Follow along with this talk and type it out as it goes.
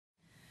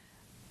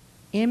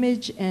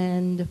Image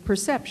and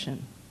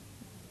perception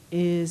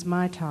is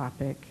my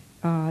topic.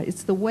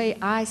 It's the way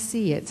I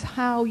see it. It's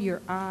how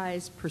your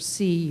eyes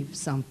perceive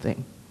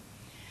something.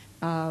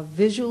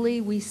 Visually,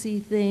 we see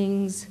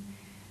things,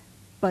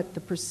 but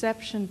the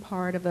perception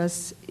part of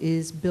us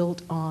is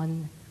built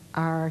on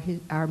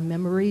our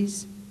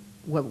memories,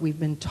 what we've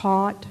been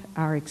taught,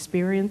 our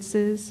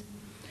experiences.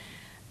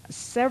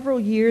 Several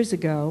years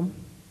ago,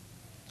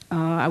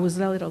 I was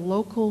with a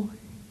local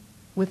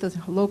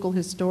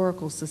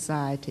historical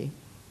society.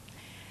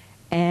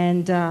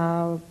 And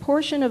a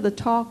portion of the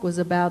talk was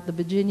about the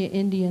Virginia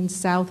Indians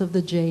south of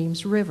the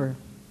James River.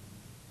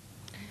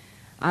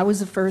 I was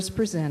the first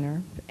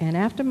presenter, and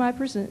after my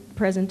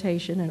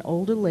presentation, an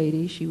older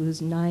lady, she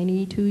was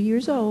 92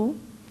 years old,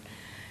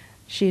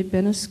 she had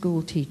been a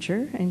school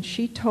teacher, and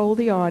she told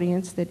the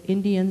audience that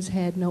Indians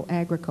had no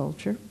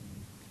agriculture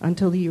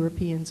until the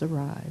Europeans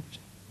arrived.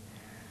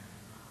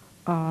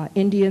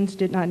 Indians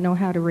did not know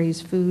how to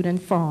raise food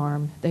and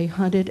farm. They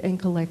hunted and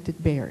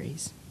collected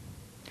berries.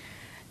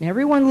 And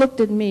everyone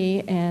looked at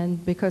me,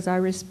 and because I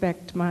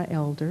respect my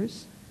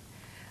elders,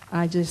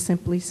 I just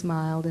simply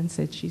smiled and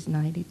said, she's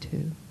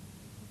 92.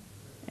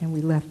 And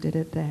we left it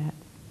at that.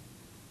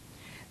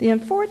 The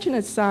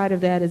unfortunate side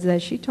of that is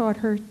that she taught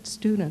her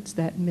students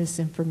that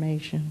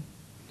misinformation.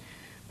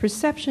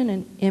 Perception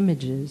and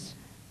images,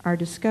 our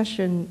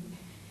discussion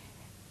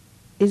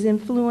is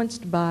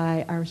influenced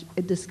by our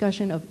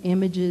discussion of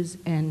images,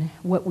 and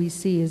what we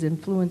see is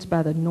influenced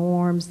by the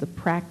norms, the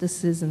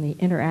practices, and the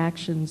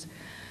interactions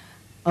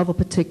of a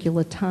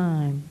particular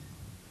time.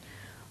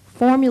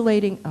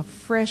 Formulating a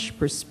fresh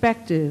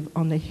perspective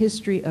on the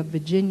history of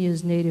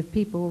Virginia's Native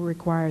people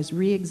requires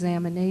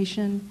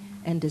re-examination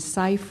and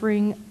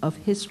deciphering of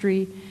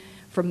history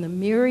from the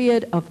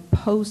myriad of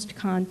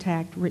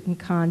post-contact written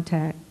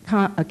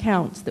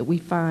accounts that we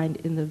find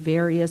in the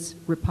various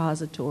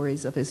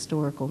repositories of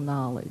historical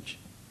knowledge.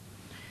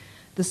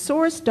 The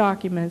source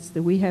documents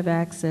that we have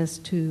access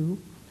to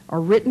are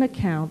written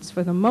accounts,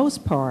 for the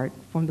most part,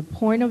 from the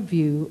point of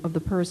view of the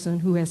person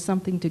who has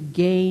something to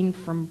gain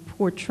from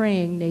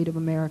portraying Native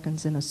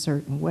Americans in a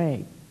certain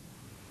way.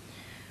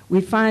 We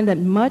find that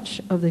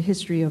much of the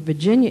history of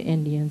Virginia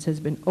Indians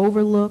has been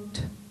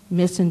overlooked,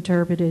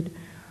 misinterpreted,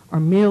 or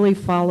merely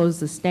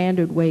follows the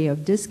standard way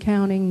of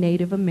discounting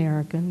Native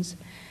Americans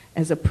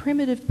as a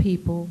primitive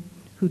people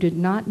who did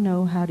not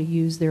know how to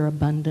use their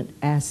abundant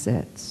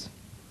assets.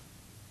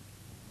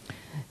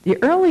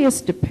 The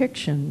earliest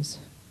depictions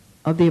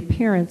of the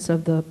appearance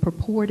of the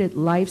purported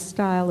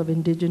lifestyle of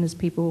indigenous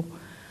people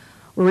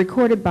were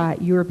recorded by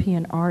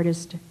European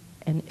artists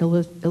and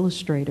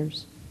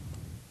illustrators.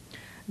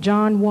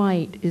 John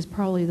White is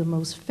probably the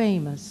most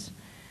famous.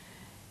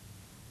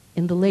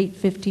 In the late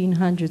 1500s,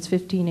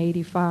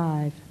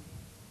 1585,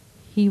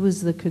 he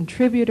was the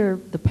contributor,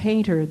 the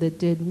painter that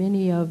did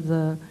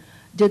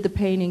the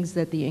paintings,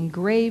 that the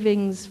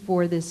engravings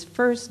for this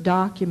first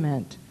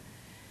document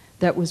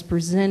that was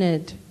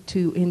presented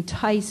to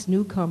entice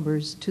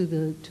newcomers to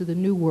the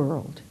New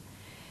World.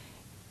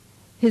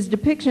 His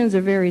depictions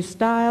are very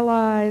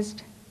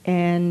stylized,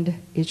 and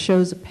it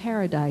shows a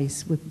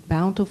paradise with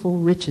bountiful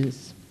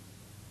riches.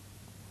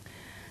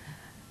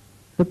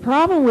 The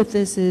problem with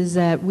this is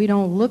that we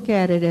don't look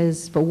at it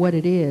as for what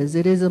it is.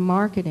 It is a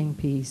marketing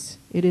piece.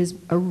 It is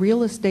a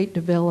real estate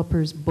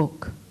developer's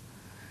book.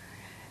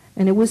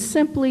 And it was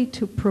simply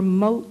to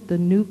promote the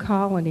new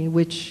colony,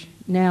 which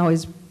now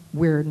is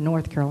where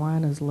North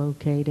Carolina is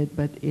located,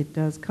 but it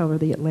does cover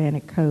the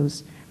Atlantic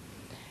coast.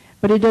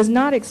 But it does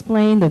not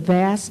explain the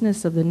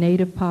vastness of the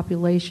native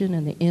population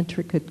and the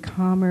intricate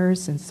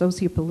commerce and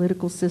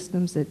sociopolitical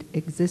systems that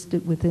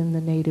existed within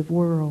the native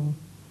world.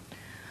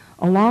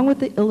 Along with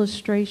the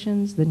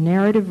illustrations, the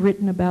narrative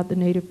written about the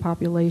native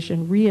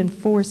population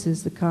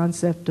reinforces the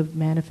concept of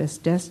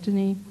manifest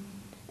destiny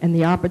and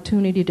the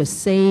opportunity to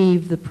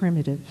save the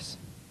primitives.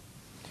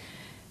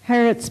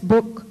 Harriet's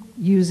book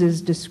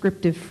uses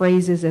descriptive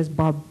phrases as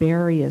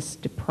barbarous,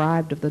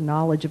 deprived of the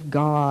knowledge of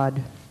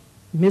God,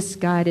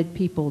 misguided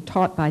people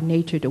taught by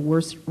nature to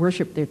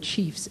worship their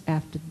chiefs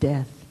after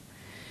death.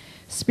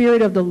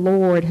 Spirit of the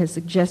Lord has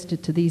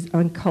suggested to these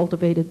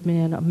uncultivated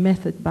men a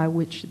method by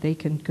which they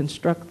can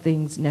construct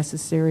things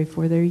necessary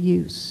for their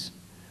use.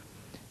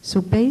 So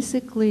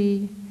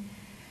basically,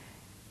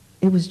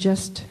 it was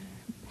just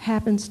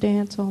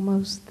happenstance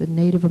almost that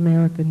Native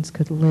Americans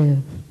could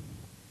live.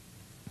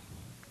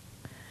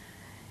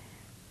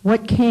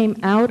 What came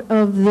out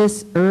of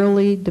this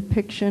early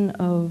depiction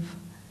of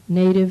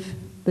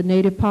the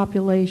native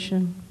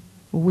population?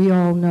 We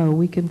all know.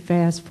 We can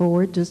fast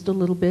forward just a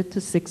little bit to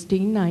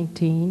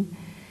 1619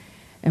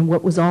 and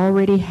what was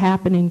already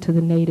happening to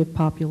the native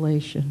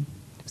population.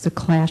 It was a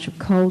clash of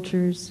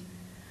cultures,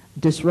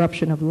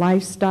 disruption of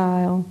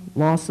lifestyle,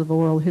 loss of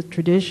oral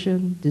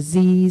tradition,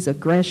 disease,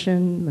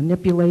 aggression,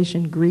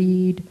 manipulation,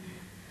 greed,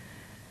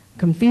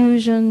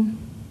 confusion,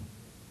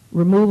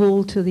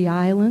 removal to the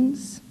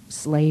islands,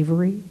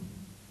 slavery,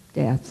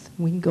 death.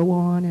 We can go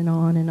on and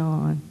on and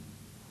on.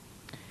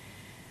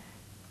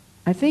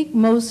 I think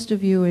most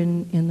of you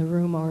in the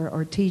room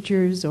are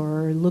teachers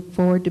or look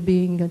forward to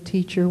being a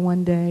teacher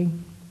one day.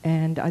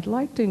 And I'd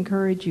like to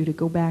encourage you to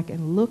go back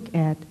and look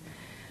at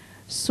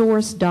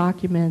source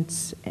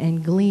documents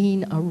and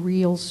glean a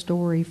real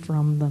story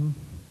from them.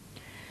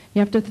 You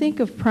have to think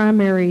of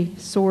primary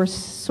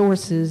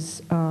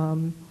sources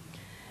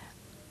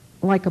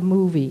like a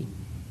movie,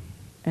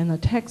 and a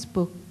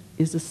textbook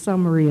is a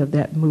summary of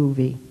that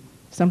movie,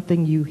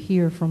 something you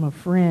hear from a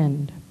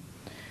friend.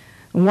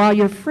 And while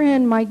your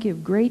friend might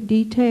give great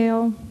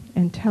detail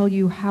and tell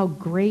you how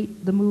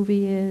great the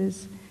movie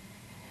is,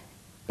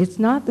 it's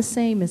not the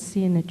same as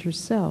seeing it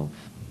yourself.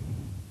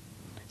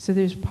 So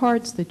there's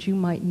parts that you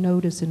might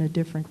notice in a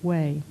different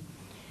way.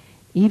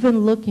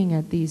 Even looking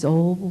at these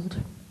old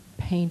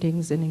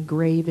paintings and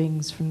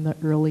engravings from the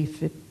late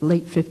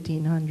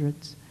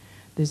 1500s,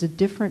 there's a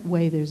different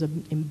way, there's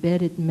an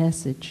embedded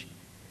message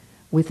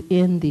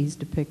within these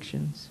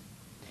depictions.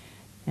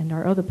 And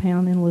our other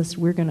panelists,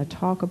 we're going to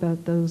talk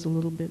about those a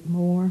little bit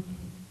more.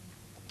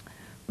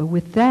 But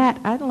with that,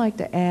 I'd like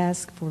to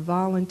ask for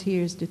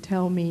volunteers to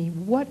tell me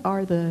what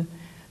are the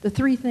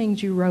 3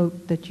 things you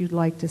wrote that you'd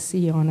like to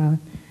see on a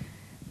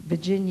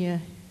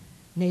Virginia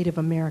Native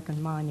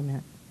American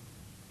monument.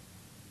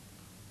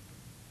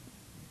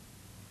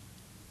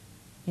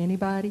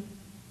 Anybody?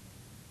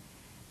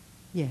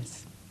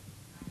 Yes.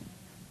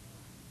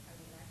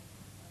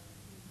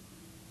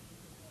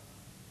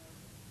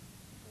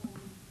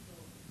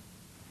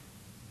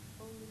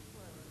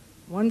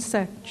 One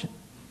section.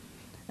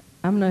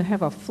 I'm going to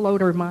have a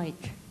floater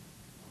mic.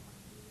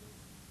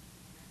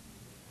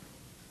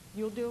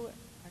 You'll do it?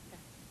 Okay.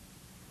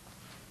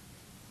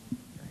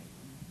 Great.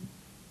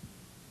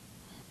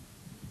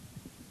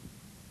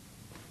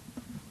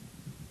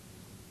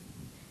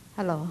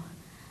 Hello.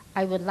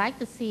 I would like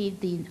to see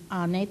the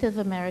Native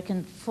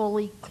American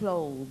fully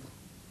clothed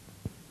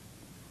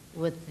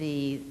with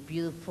the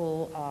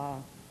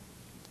beautiful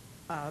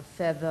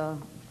feather.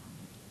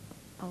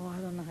 Oh,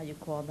 I don't know how you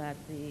call that,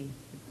 the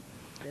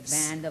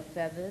band of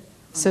feathers.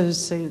 So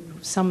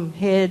some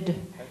headdress?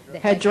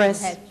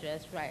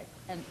 Headdress, right.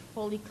 And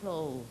fully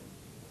clothed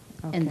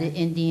Okay. in the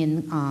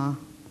Indian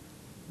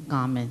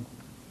garment.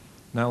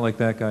 Not like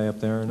that guy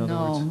up there, in other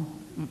words? No.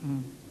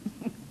 Mm-mm.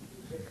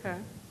 Okay.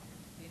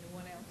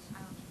 Anyone else?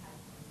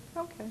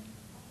 Okay.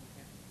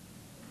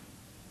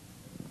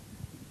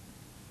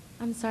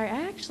 I'm sorry,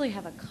 I actually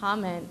have a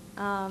comment.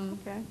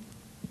 Okay.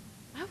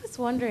 I was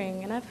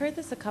wondering, and I've heard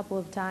this a couple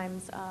of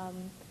times,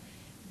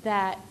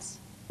 that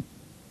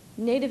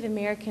Native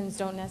Americans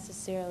don't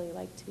necessarily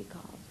like to be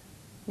called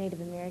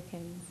Native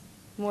Americans,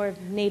 more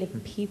of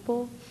Native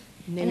people.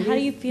 And how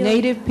do you feel?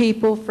 Native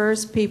people,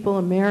 First People,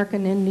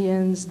 American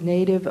Indians,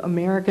 Native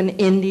American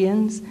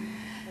Indians,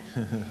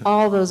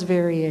 all those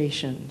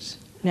variations.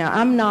 Now,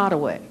 I'm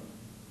Nottoway,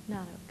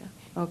 Not okay.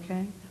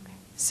 okay? Okay.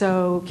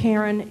 So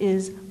Karenne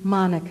is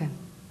Monacan,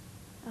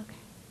 Okay.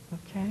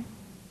 okay?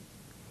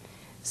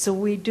 So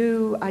we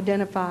do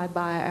identify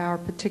by our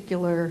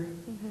particular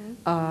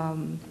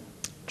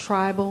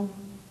tribal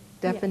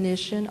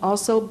definition.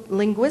 Also,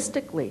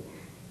 linguistically,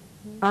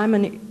 I'm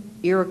an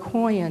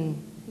Iroquoian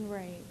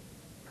Right.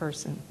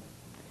 person.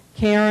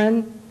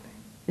 Karenne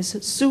is a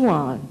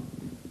Siouan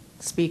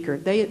speaker.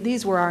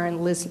 These were our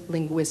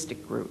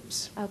linguistic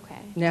groups. Okay.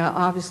 Now,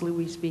 obviously,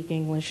 we speak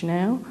English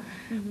now,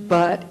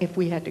 but if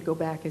we had to go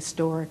back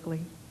historically,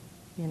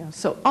 you know.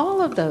 So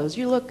all of those,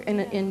 you look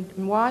in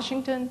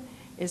Washington,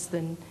 it's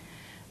the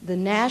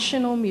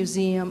National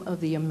Museum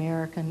of the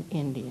American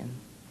Indian.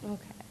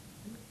 Okay.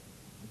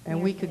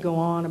 And we could go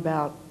on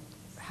about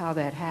how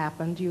that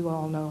happened. You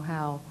all know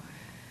how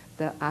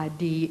the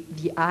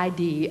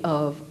ID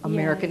of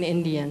American Yes.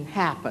 Indian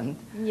happened.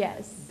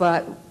 Yes.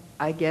 But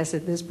I guess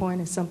at this point,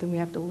 it's something we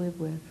have to live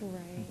with.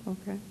 Right.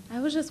 Okay. I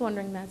was just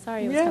wondering that.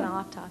 Sorry, it was Yeah. kind of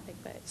off topic,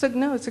 but. So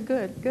no, it's a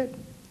good.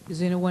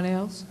 Is anyone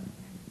else?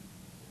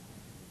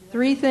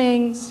 3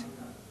 things.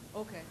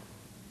 Okay.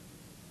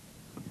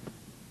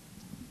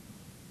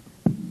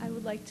 I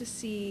would like to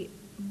see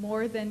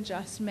more than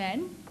just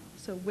men,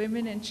 so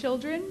women and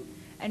children,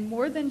 and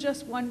more than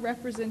just one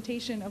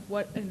representation of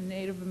what a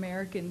Native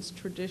American's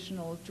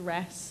traditional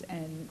dress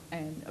and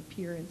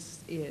appearance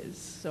is.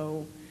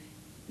 So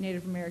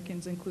Native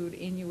Americans include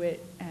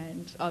Inuit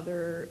and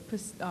other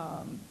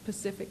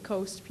Pacific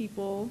Coast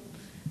people,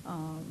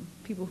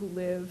 people who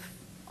live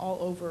all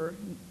over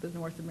the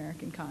North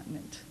American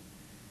continent.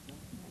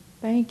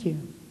 Thank you.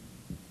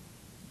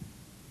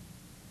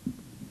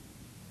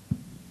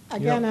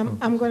 Again, Yeah.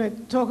 I'm going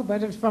to talk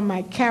about it from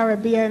my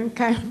Caribbean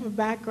kind of a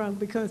background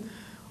because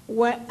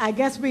I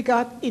guess we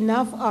got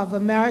enough of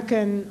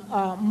American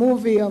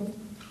movie of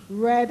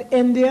Red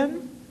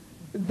Indian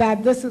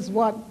that this is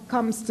what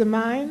comes to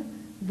mind,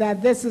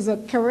 that this is a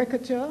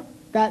caricature,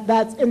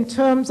 that's in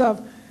terms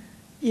of,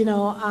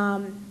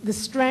 the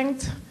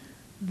strength,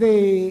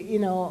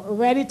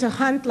 ready to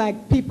hunt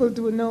like people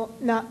do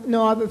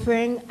no other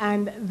thing.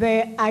 And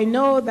I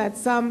know that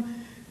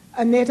some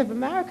Native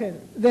American,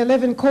 they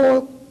live in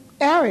cold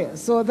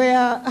areas, so they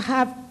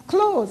have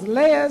clothes,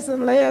 layers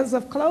and layers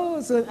of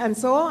clothes and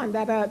so on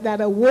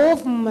that are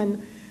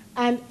woven,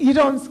 and you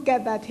don't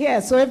get that here.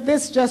 So if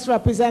this just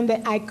represents the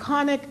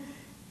iconic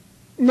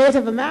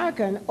Native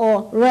American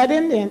or Red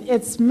Indian,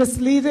 it's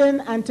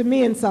misleading and to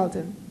me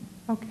insulting.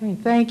 Okay,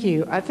 thank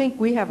you. I think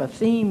we have a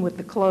theme with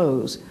the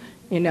clothes.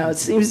 You know, it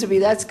seems to be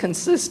that's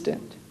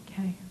consistent.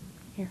 Okay,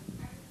 here.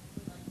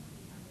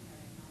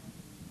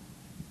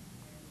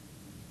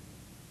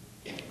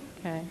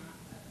 Okay.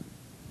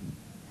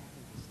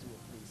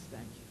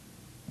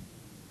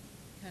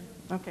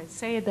 Okay,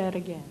 say that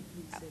again.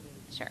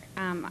 Sure.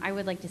 I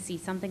would like to see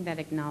something that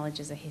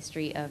acknowledges a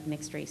history of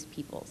mixed-race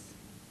peoples.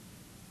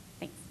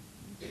 Thanks.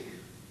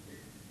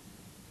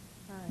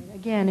 All right,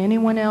 again,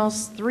 anyone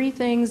else? 3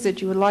 things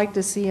that you would like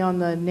to see on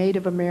the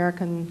Native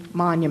American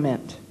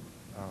monument.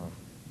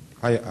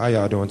 How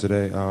y'all doing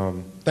today?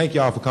 Thank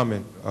y'all for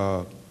coming,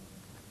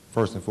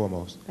 first and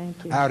foremost.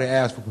 Thank you. I already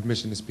asked for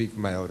permission to speak for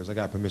my elders. I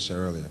got permission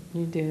earlier.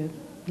 You did.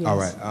 Yes. All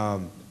right.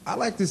 I'd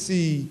like to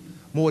see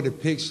more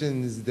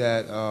depictions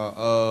that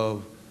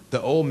of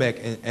the Olmec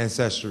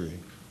ancestry.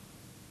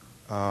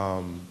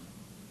 I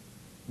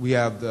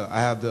have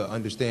the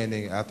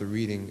understanding after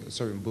reading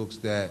certain books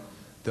that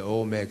the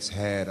Olmecs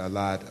had a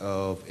lot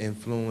of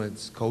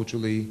influence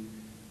culturally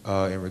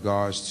in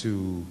regards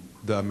to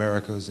the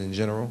Americas in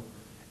general.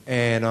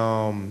 And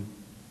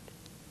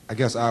I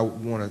guess I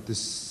want to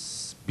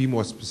be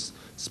more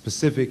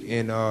specific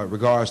in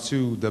regards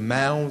to the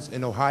mounds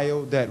in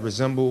Ohio that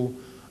resemble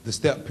the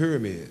step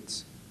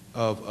pyramids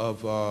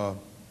of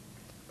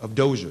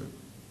Dozier.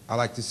 I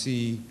like to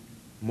see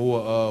more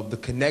of the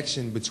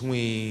connection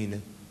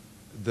between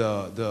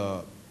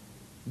the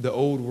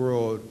old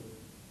world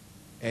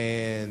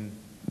and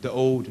the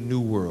old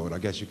new world, I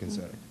guess you can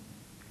say.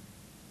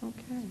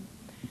 Okay.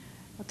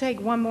 I'll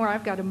take one more.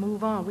 I've got to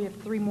move on. We have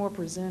 3 more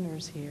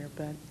presenters here,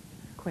 but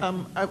quick.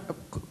 A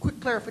quick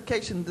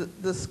clarification.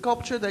 The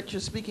sculpture that you're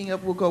speaking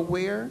of will go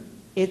where?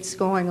 It's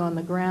going on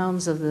the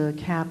grounds of the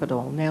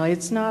Capitol. Now,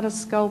 it's not a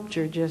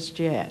sculpture just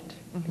yet.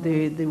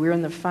 Mm-hmm. We're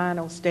in the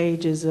final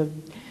stages of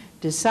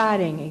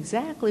deciding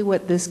exactly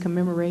what this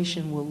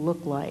commemoration will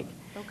look like.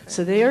 Okay.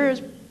 So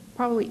there's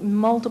probably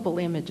multiple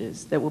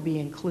images that will be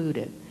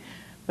included.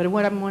 But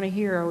what I want to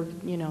hear are,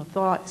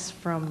 thoughts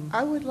from...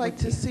 I would like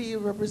to see a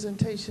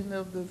representation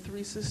of the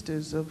 3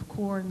 sisters of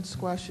corn,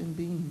 squash, and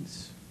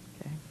beans.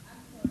 Okay.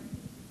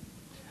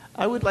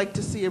 I would like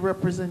to see a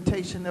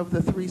representation of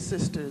the 3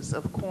 sisters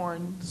of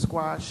corn,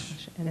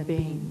 squash, and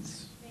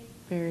beans.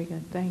 Very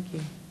good. Thank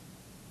you.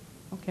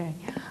 Okay.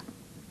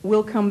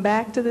 We'll come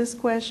back to this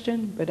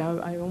question, but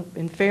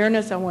in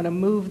fairness, I want to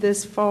move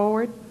this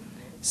forward.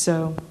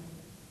 So,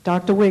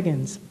 Dr.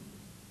 Wiggins.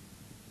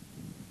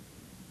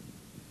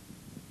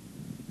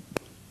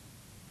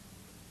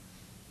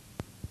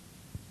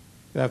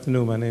 Good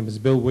afternoon. My name is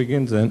Bill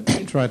Wiggins, and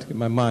I'm trying to get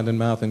my mind and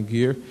mouth in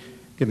gear,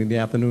 getting the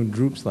afternoon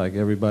droops like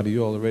everybody.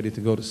 You all are ready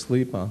to go to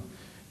sleep. I'll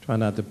try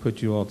not to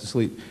put you all to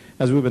sleep.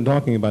 As we've been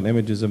talking about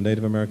images of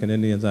Native American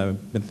Indians,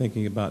 I've been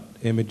thinking about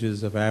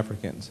images of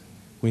Africans.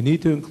 We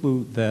need to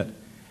include that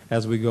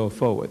as we go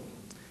forward,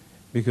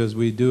 because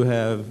we do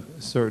have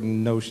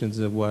certain notions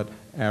of what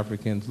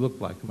Africans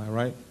look like. Am I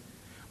right?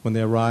 When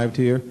they arrived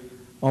here,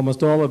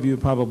 almost all of you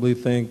probably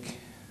think,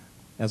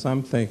 as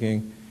I'm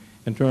thinking,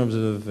 in terms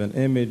of an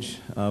image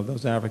of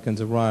those Africans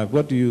arrived.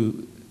 What do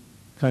you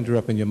conjure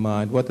up in your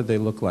mind? What did they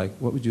look like?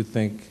 What would you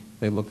think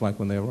they looked like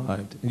when they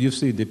arrived? And you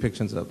see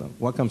depictions of them.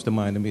 What comes to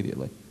mind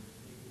immediately?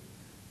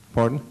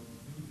 Pardon?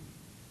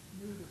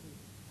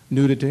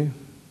 Nudity.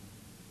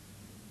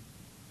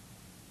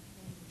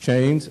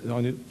 Chains.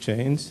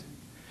 Chains.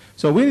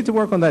 So we need to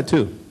work on that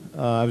too.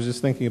 I was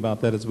just thinking about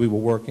that as we were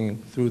working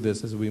through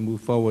this as we move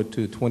forward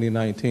to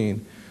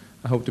 2019.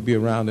 I hope to be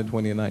around in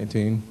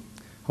 2019.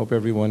 Hope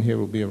everyone here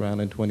will be around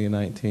in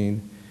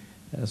 2019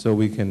 so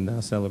we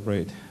can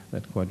celebrate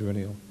that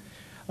quadrennial.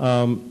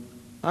 I'm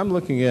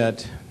looking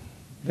at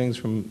things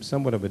from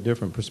somewhat of a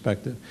different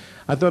perspective.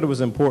 I thought it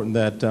was important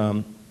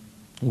that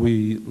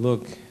we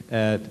look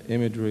at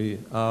imagery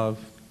of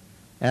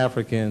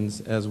Africans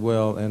as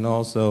well, and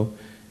also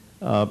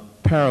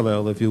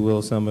parallel, if you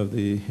will, some of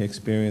the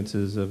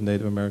experiences of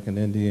Native American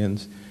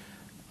Indians.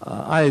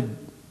 I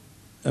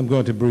am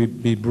going to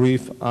be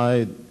brief.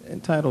 I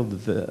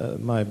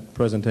entitled my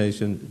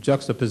presentation,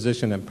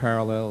 Juxtaposition and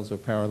Parallels or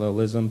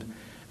Parallelism,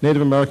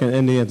 Native American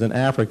Indians and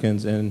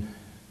Africans in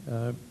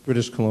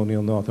British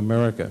colonial North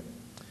America.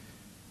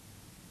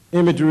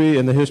 Imagery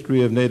and the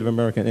history of Native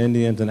American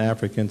Indians and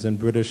Africans in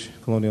British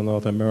colonial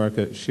North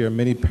America share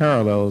many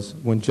parallels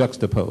when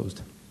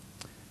juxtaposed.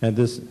 And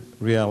this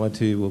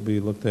reality will be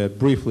looked at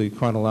briefly,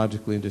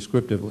 chronologically, and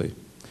descriptively.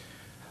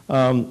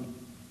 In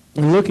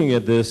looking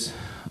at this,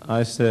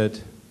 I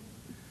said,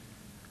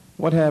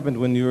 what happened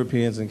when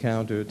Europeans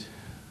encountered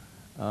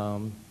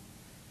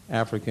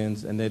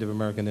Africans and Native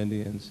American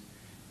Indians?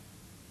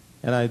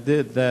 And I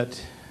did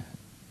that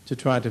to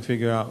try to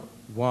figure out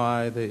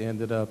why they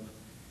ended up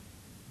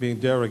being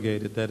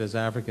derogated, that is,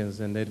 Africans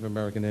and Native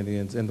American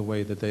Indians, in the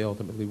way that they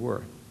ultimately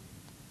were,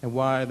 and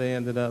why they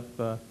ended up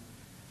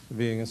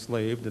being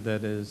enslaved,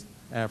 that is,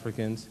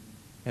 Africans,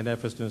 and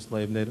efforts to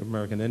enslave Native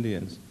American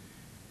Indians.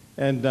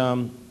 And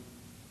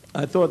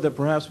I thought that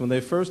perhaps when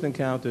they first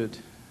encountered,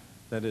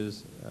 that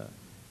is,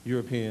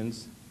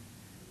 Europeans,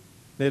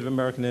 Native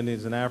American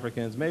Indians, and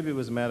Africans, maybe it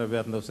was a matter of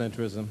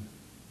ethnocentrism.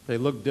 They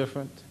looked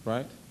different,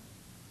 right?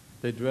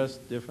 They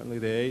dressed differently,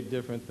 they ate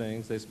different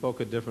things, they spoke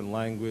a different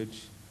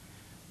language.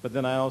 But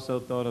then I also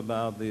thought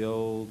about the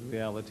old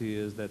reality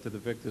is that to the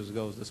victors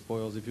goes the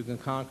spoils. If you can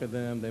conquer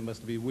them, they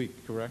must be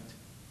weak, correct?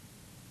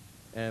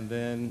 And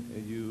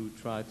then you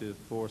try to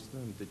force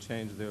them to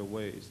change their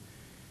ways.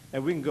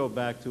 And we can go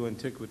back to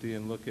antiquity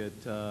and look at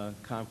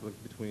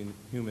conflict between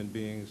human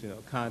beings,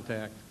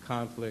 contact,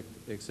 conflict,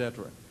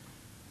 etc.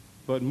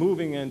 But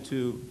moving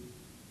into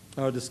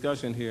our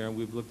discussion here, and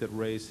we've looked at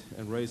race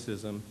and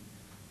racism,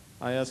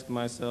 I asked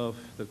myself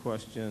the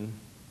question,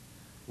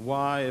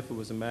 why, if it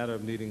was a matter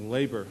of needing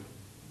labor,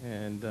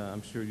 and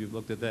I'm sure you've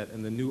looked at that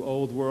in the new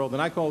old world,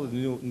 and I call it the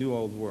new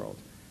old world.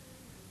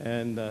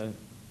 And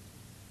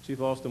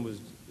Chief Alston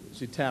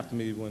she tapped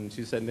me when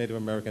she said Native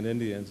American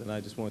Indians, and I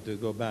just want to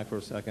go back for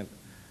a second.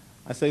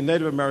 I say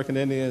Native American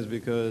Indians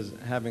because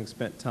having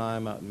spent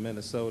time out in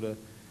Minnesota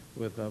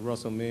with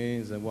Russell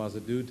Means and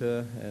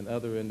Wazaduta and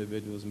other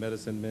individuals,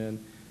 medicine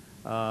men,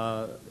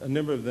 a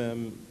number of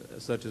them,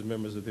 such as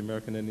members of the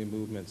American Indian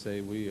movement,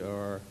 say we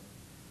are,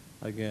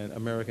 again,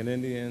 American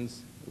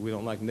Indians. We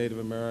don't like Native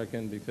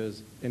American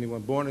because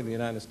anyone born in the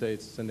United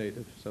States is a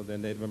native, so they're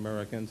Native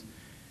Americans.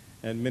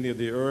 And many of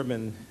the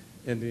urban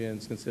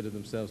Indians consider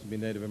themselves to be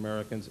Native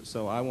Americans,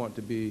 so I want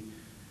to be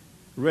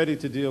ready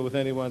to deal with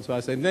anyone, so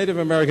I say Native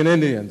American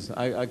Indians.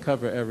 I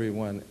cover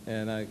everyone,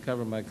 and I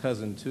cover my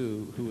cousin,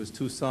 too, who was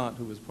Toussaint,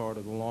 who was part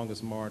of the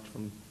longest march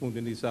from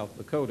Wounded Knee, South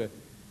Dakota,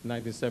 in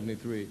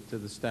 1973, to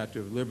the Statue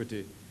of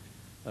Liberty,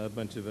 a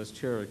bunch of us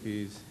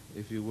Cherokees,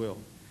 if you will.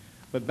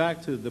 But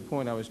back to the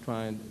point I was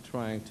trying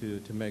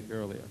to make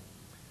earlier.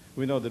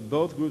 We know that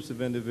both groups of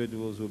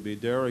individuals will be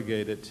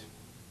derogated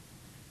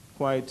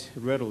quite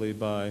readily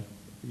by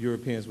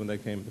Europeans when they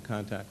came into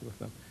contact with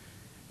them.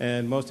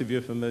 And most of you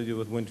are familiar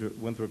with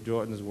Winthrop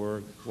Jordan's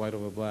work, White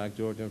Over Black,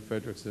 George M.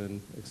 Fredrickson,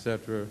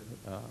 etc.,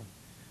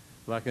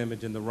 Black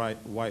Image in the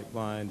White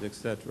Blind,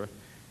 etc.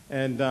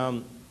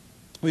 And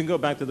we can go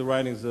back to the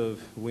writings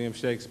of William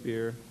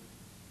Shakespeare,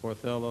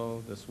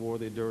 Othello, the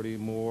swarthy, dirty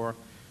Moor,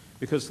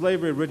 because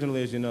slavery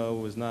originally, as you know,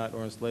 was not,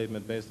 or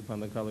enslavement based upon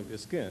the color of your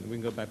skin. We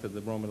can go back to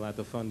the Roman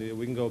latifundia.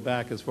 We can go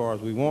back as far as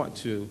we want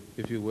to,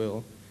 if you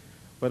will,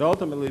 but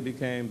ultimately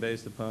became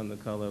based upon the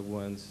color of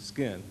one's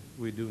skin.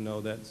 We do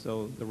know that.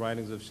 So the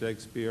writings of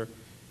Shakespeare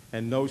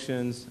and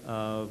notions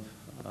of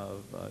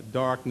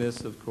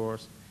darkness, of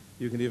course.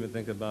 You can even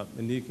think about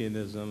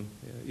Manichaeanism,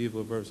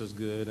 evil versus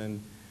good,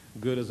 and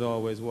good is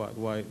always what?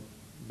 White,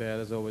 bad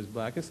is always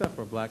black, except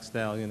for Black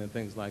Stallion and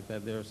things like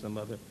that. There's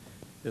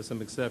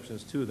some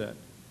exceptions to that.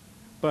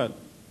 But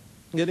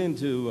getting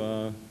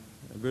to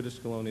British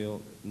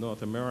colonial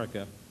North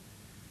America,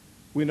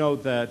 we know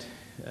that,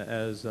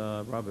 as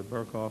Robert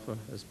Burkhofer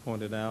has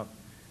pointed out,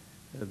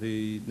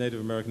 the Native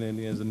American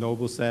Indians, the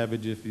noble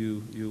savage, if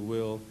you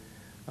will,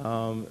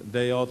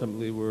 they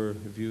ultimately were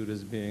viewed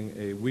as being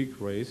a weak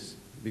race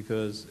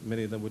because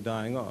many of them were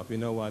dying off. You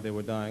know why they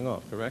were dying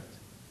off, correct?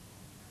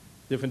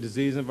 Different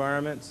disease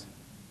environments,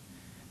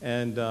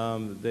 and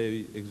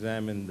they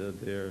examined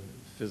their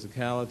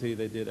physicality.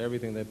 They did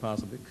everything they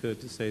possibly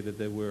could to say that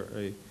they were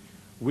a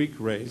weak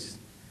race.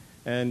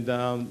 And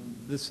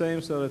the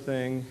same sort of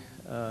thing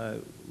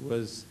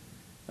was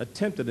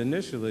attempted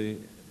initially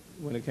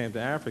when it came to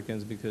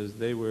Africans because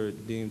they were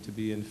deemed to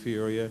be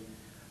inferior.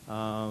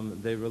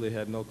 They really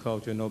had no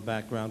culture, no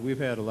background. We've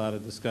had a lot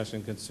of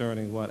discussion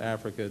concerning what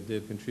Africa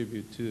did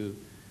contribute to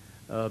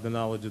the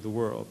knowledge of the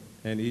world.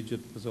 And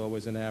Egypt was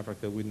always in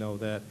Africa. We know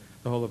that.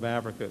 The whole of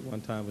Africa at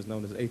one time was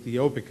known as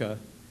Ethiopica.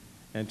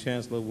 And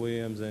Chancellor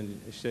Williams and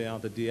Cheikh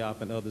Anta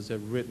Diop and others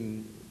have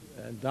written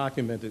and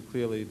documented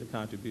clearly the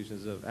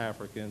contributions of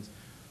Africans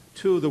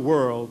to the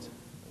world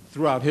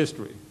throughout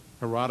history.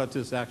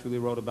 Herodotus actually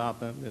wrote about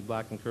them, the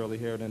black and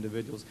curly-haired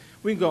individuals.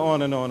 We can go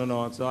on and on and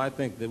on, so I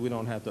think that we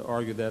don't have to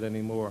argue that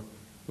anymore.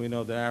 We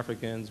know that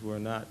Africans were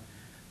not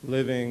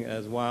living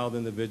as wild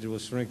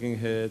individuals, shrinking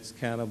heads,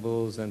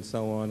 cannibals, and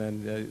so on.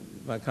 And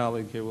my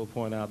colleague here will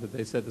point out that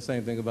they said the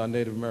same thing about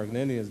Native American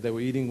Indians. They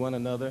were eating one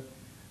another,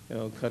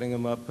 cutting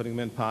them up, putting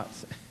them in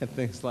pots, and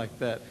things like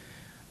that.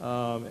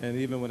 And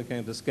even when it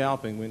came to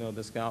scalping, we know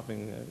the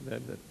scalping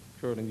that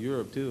occurred in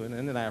Europe too, and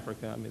in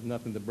Africa. I mean,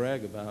 nothing to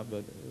brag about, but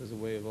it was a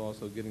way of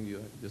also getting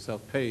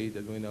yourself paid,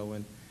 as we know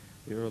in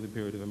the early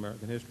period of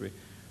American history.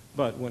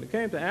 But when it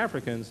came to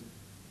Africans,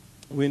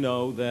 we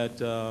know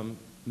that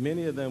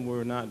many of them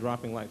were not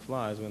dropping like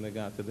flies when they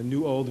got to the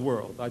New Old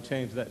World. I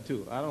changed that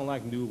too. I don't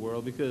like New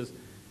World because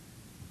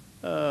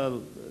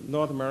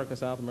North America,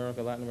 South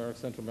America, Latin America,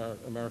 Central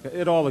America,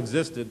 it all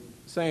existed.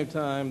 Same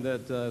time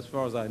that, as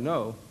far as I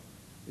know,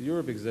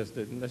 Europe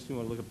existed, unless you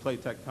want to look at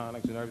plate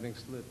tectonics and everything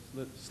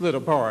slid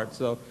apart.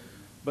 So,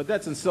 but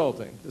that's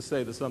insulting to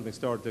say that something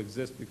started to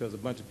exist because a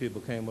bunch of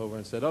people came over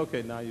and said,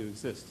 okay, now you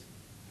exist.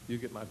 You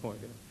get my point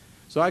here.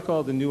 So I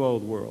call it the New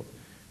Old World.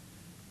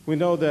 We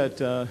know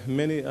that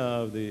many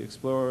of the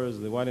explorers,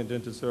 the white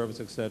indentured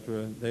servants,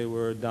 etc., they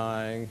were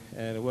dying,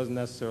 and it wasn't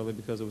necessarily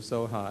because it was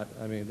so hot.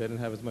 I mean, they didn't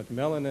have as much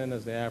melanin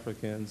as the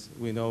Africans.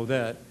 We know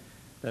that.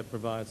 That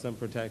provides some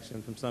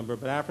protection from sunburn.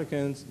 But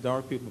Africans,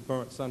 dark people,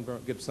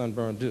 get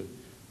sunburned too.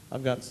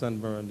 I've got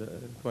sunburned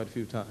quite a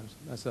few times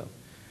myself.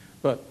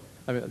 But,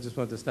 I mean, I just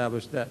want to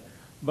establish that.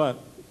 But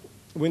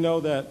we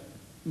know that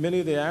many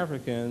of the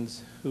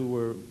Africans who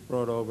were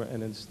brought over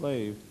and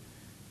enslaved,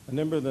 a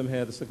number of them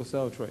had the sickle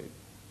cell trait,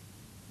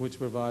 which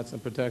provides some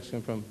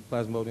protection from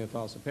Plasmodium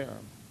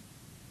falciparum,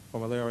 or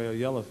malaria or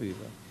yellow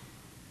fever.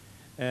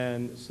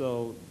 And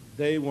so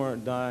they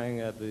weren't dying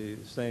at the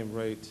same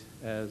rate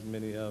as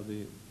many of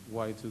the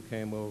whites who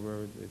came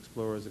over, the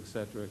explorers, et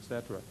cetera, et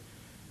cetera.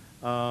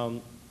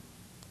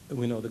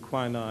 We know the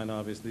quinine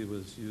obviously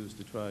was used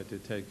to try to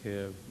take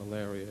care of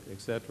malaria, et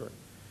cetera.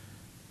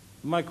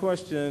 My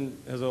question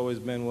has always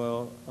been,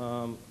 well,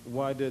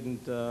 why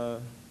didn't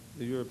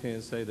the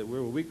Europeans say that we're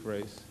a weak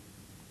race,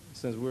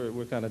 since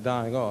we're kind of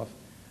dying off?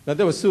 Now,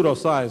 there was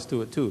pseudoscience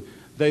to it, too.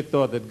 They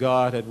thought that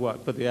God had,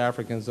 put the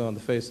Africans on the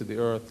face of the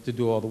earth to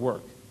do all the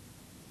work.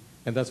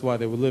 And that's why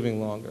they were living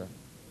longer.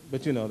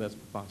 But, you know, that's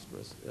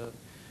preposterous.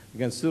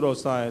 Again,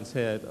 pseudoscience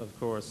had, of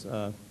course,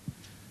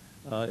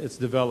 its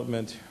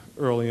development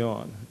early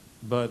on.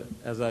 But,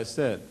 as I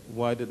said,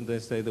 why didn't they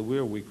say that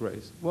we're a weak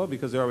race? Well,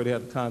 because they already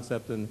had the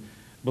concept and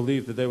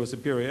believed that they were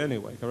superior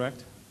anyway,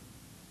 correct?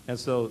 And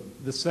so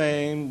the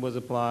same was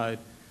applied,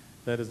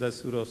 that is, that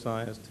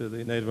pseudoscience, to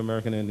the Native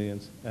American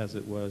Indians as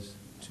it was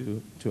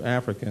to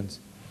Africans.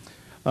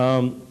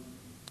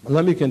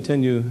 Let me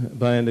continue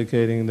by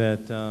indicating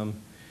that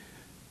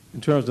in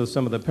terms of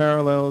some of the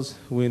parallels,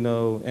 we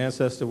know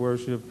ancestor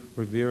worship,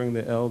 revering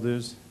the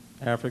elders,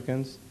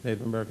 Africans,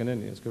 Native American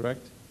Indians,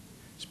 correct?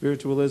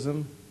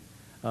 Spiritualism,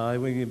 we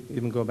can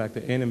even go back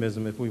to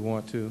animism if we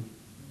want to.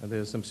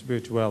 There's some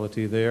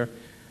spirituality there.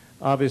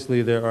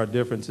 Obviously, there are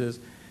differences.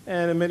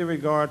 And in many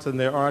regards, and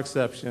there are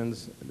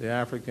exceptions, the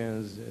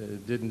Africans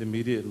didn't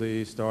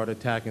immediately start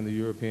attacking the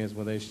Europeans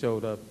when they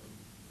showed up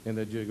in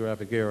their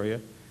geographic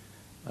area.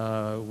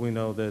 We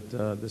know that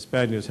the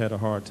Spaniards had a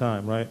hard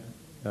time, right?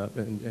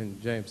 In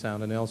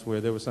Jamestown and elsewhere,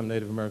 there were some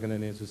Native American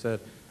Indians who said,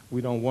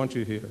 we don't want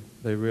you here.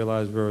 They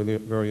realized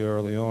very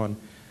early on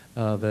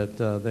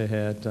that they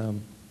had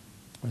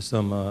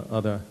some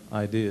other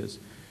ideas.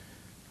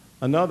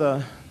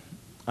 Another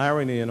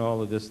irony in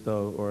all of this,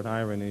 though, or an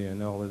irony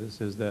in all of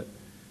this, is that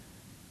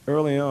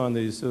early on,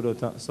 these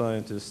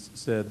pseudoscientists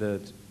said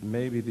that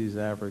maybe these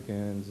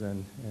Africans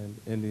and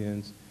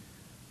Indians,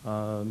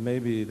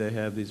 maybe they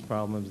have these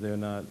problems. They're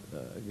not,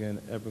 again,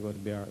 ever going to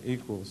be our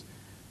equals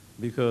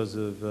because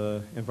of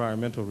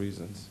environmental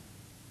reasons.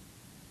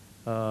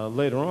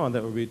 Later on,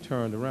 that would be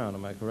turned around,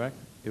 am I correct?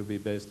 It would be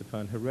based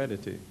upon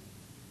heredity.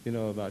 You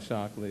know about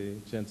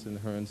Shockley, Jensen,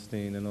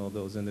 Herrnstein, and all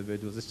those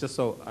individuals. It's just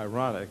so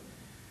ironic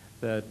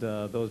that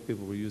those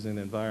people were using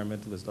an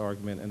environmentalist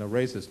argument in a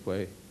racist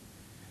way,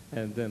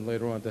 and then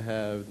later on to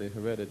have the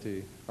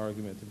heredity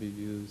argument to be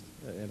used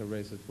in a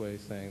racist way,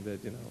 saying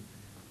that, you know,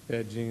 they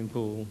had gene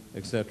pool,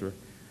 etc.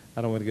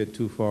 I don't want to get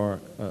too far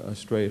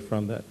astray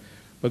from that.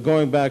 But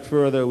going back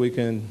further, we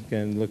can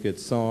look at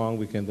song,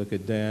 we can look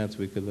at dance,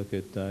 we could look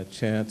at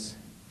chants,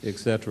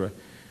 etc.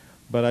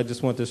 But I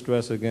just want to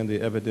stress again the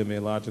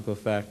epidemiological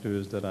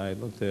factors that I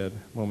looked at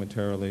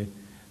momentarily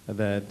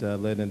that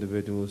led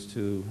individuals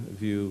to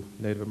view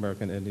Native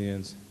American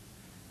Indians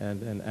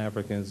and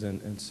Africans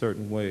in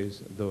certain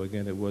ways, though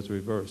again it was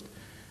reversed.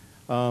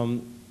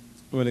 When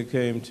it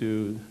came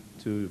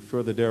to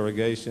further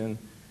derogation,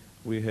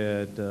 we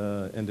had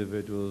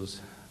individuals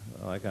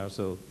like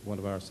one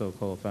of our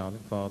so-called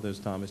founding fathers,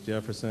 Thomas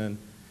Jefferson.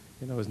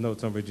 You know, his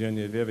Notes on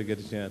Virginia. If you ever get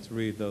a chance,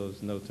 read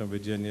those Notes on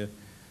Virginia.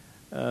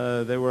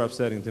 They were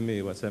upsetting to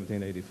me,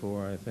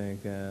 1784, I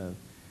think,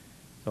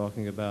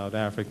 talking about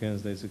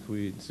Africans. They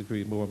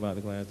secrete more by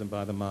the glands than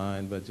by the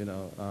mind. But, you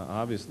know,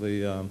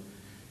 obviously,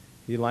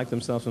 he liked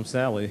himself some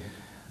Sally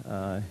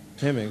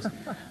Hemings.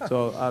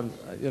 So,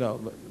 you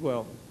know,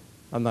 well,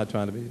 I'm not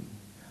trying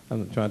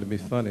to be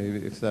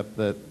funny, except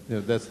that, you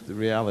know, that's the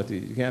reality.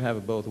 You can't have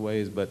it both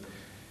ways, but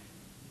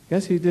I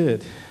guess he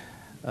did.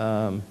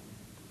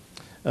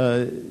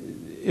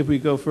 If we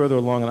go further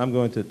along, and I'm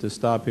going to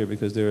stop here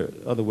because there are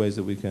other ways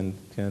that we can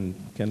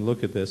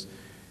look at this.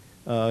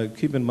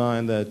 Keep in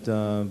mind that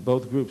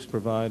both groups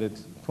provided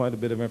quite a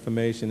bit of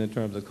information in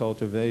terms of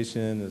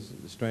cultivation,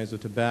 the strains of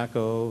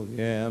tobacco,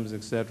 yams,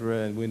 etc.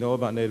 And we know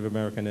about Native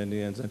American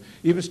Indians and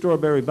even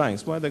strawberry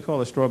banks. Why do they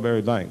call it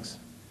strawberry banks?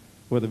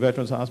 Where the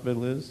Veterans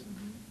Hospital is,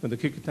 when the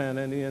Kicquetan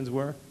Indians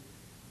were,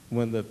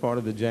 when the part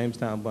of the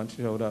Jamestown bunch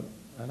showed up.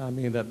 And I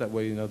mean that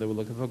way, you know, they were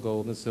looking for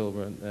gold and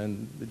silver.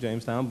 And the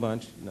Jamestown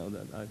bunch, you know,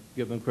 I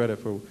give them credit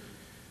for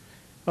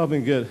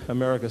helping get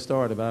America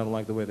started, but I don't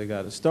like the way they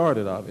got it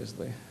started,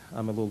 obviously.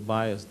 I'm a little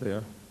biased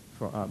there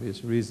for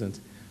obvious reasons.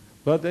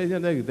 But they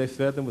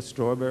fed them with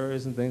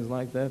strawberries and things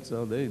like that,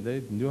 so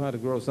they knew how to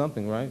grow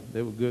something, right?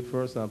 They were good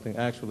for something.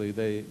 Actually,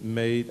 they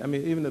made, I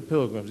mean, even the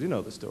Pilgrims, you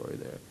know the story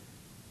there.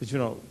 But, you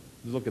know,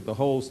 look at the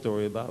whole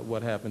story about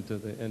what happened to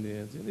the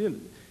Indians. It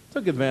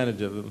took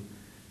advantage of them,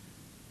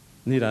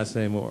 need I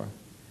say more.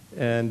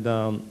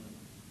 And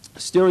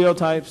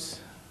stereotypes,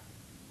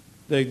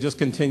 they just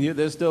continue.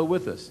 They're still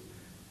with us.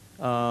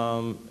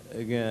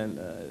 Again,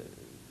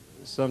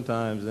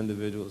 sometimes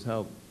individuals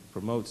help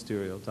promote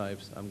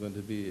stereotypes. I'm going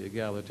to be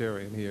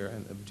egalitarian here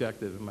and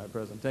objective in my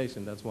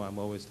presentation. That's why I'm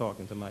always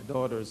talking to my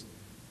daughters,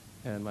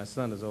 and my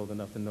son is old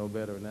enough to know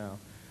better now.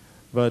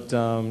 But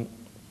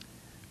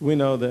we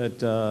know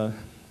that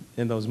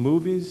in those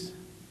movies,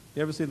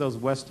 you ever see those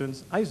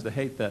Westerns? I used to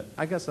hate that.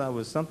 I guess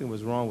something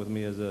was wrong with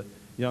me as a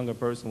younger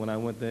person when I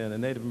went there, and the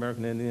Native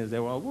American Indians, they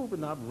were all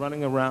whooping up,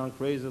 running around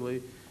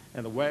crazily,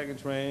 and the wagon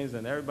trains,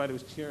 and everybody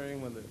was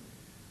cheering when the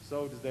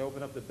soldiers, they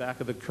opened up the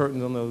back of the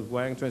curtains on those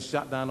wagon trains,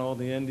 shot down all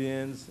the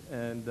Indians,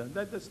 and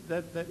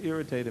that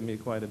irritated me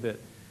quite a bit.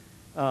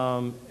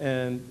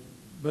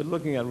 But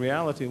looking at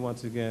reality,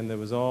 once again, there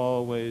was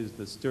always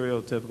the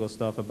stereotypical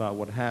stuff about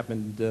what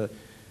happened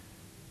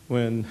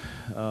when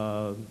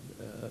the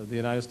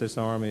United States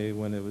Army,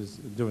 when it was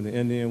during the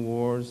Indian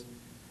Wars,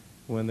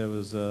 when there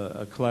was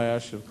a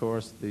clash, of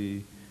course,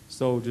 the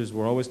soldiers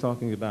were always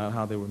talking about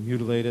how they were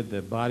mutilated,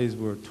 their bodies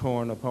were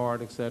torn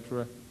apart,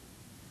 etc.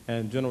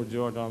 And General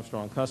George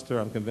Armstrong Custer,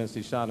 I'm convinced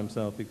he shot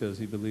himself because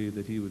he believed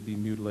that he would be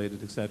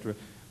mutilated, etc.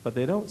 But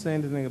they don't say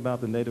anything about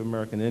the Native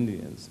American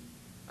Indians,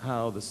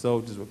 how the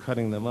soldiers were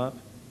cutting them up,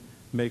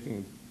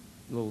 making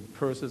little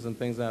purses and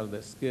things out of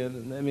their skin.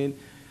 And I mean,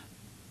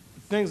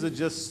 things are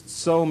just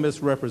so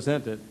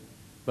misrepresented,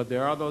 but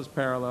there are those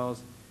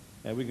parallels,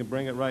 and we can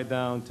bring it right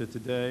down to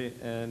today.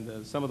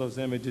 And some of those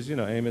images, you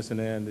know, Amos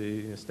and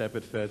Andy, Step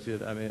It, Fetch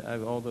It, I mean,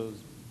 all those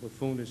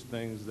buffoonish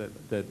things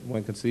that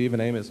one can see, even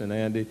Amos and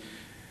Andy,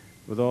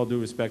 with all due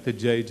respect to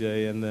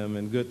JJ and them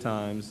in Good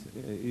Times,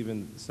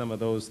 even some of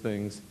those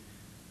things.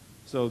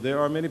 So there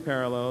are many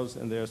parallels,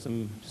 and there are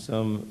some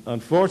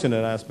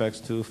unfortunate aspects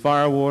to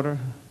firewater,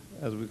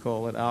 as we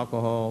call it,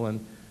 alcohol,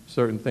 and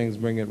certain things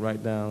bring it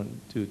right down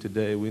to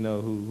today. We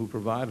know who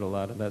provided a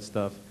lot of that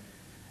stuff.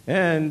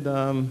 And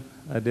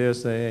I dare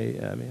say,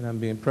 I mean, I'm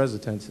being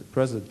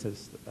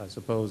presentist, I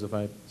suppose, if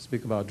I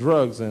speak about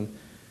drugs and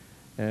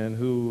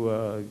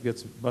who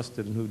gets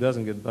busted and who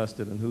doesn't get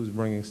busted and who's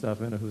bringing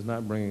stuff in and who's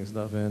not bringing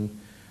stuff in.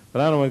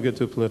 But I don't want to get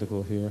too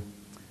political here.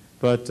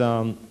 But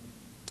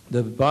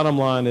the bottom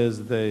line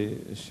is they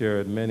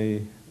shared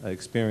many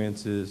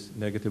experiences,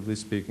 negatively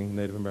speaking,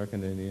 Native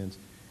American Indians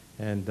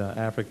and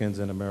Africans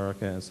in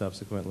America and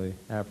subsequently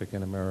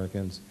African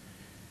Americans.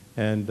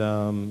 And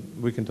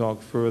we can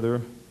talk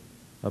further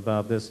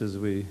about this as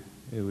we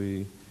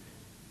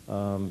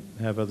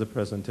have other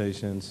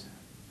presentations.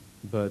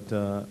 But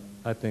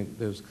I think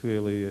there's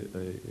clearly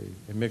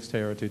a mixed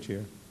heritage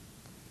here.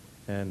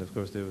 And of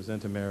course there was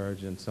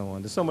intermarriage and so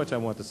on. There's so much I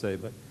want to say,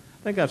 but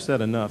I think I've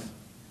said enough.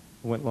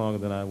 It went longer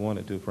than I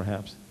wanted to,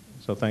 perhaps.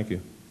 So thank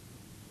you.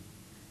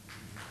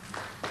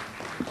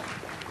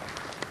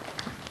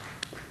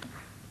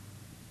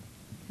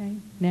 Okay,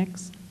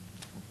 next.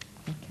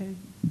 Okay.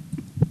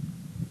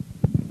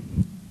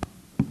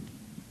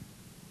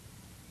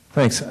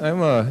 Thanks.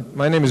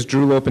 My name is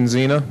Drew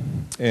Lopenzina,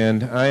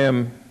 and I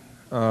am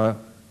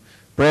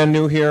brand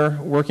new here,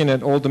 working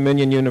at Old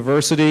Dominion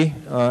University.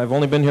 I've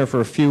only been here for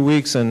a few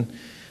weeks, and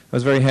I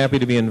was very happy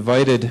to be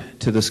invited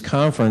to this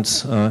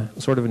conference,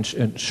 sort of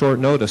in short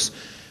notice.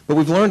 But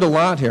we've learned a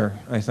lot here,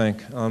 I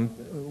think.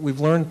 We've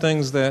learned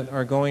things that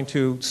are going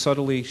to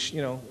subtly,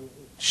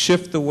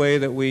 shift the way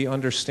that we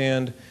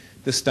understand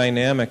this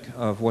dynamic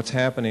of what's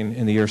happening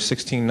in the year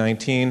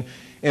 1619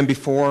 and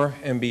before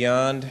and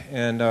beyond,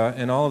 and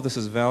all of this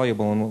is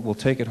valuable, and we'll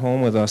take it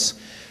home with us.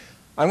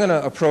 I'm going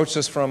to approach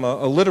this from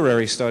a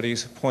literary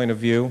studies point of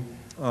view.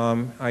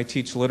 I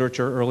teach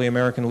literature, early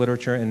American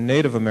literature, and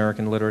Native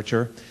American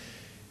literature.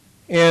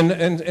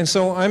 And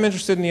so I'm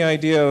interested in the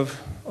idea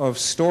of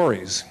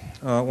stories.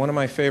 One of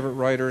my favorite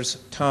writers,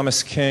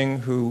 Thomas King,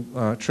 who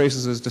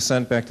traces his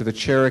descent back to the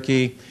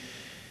Cherokee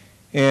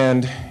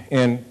and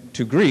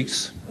to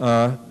Greeks,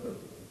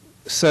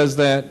 says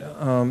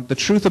that the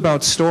truth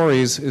about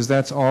stories is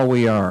that's all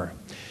we are.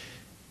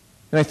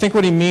 And I think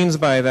what he means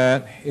by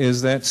that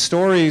is that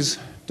stories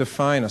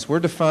define us.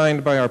 We're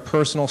defined by our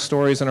personal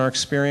stories and our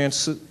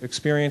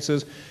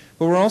experiences,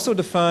 but we're also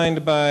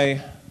defined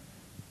by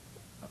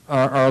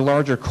our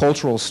larger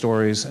cultural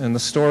stories and the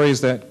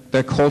stories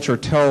that culture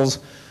tells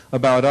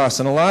about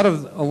us. And a lot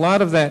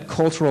of that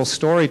cultural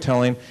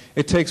storytelling,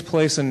 it takes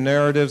place in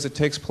narratives, it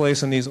takes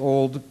place in these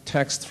old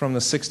texts from the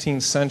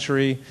 16th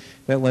century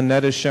that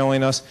Lynette is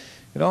showing us.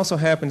 It also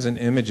happens in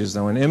images,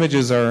 though, and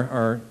images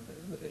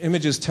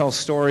tell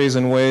stories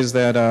in ways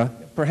that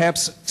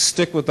perhaps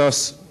stick with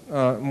us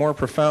more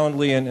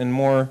profoundly and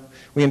more,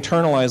 we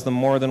internalize them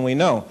more than we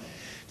know.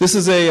 This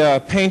is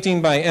a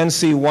painting by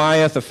N.C.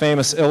 Wyeth, a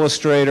famous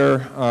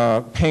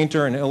illustrator,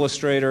 painter and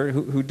illustrator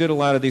who did a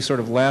lot of these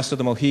sort of Last of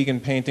the Mohegan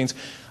paintings.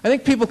 I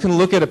think people can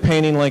look at a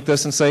painting like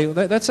this and say,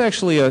 that's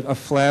actually a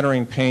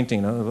flattering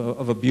painting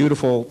of a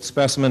beautiful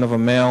specimen of a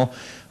male.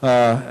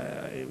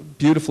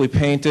 beautifully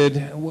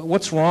painted.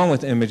 What's wrong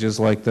with images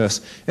like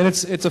this? And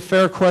it's a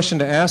fair question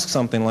to ask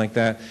something like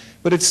that.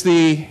 But it's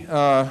the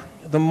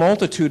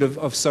multitude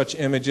of such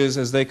images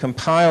as they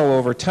compile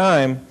over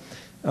time,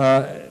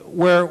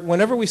 where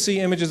whenever we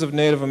see images of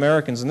Native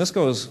Americans, and this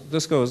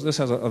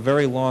has a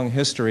very long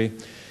history,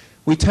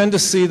 we tend to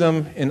see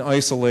them in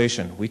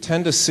isolation. We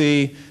tend to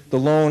see the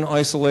lone,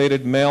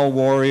 isolated male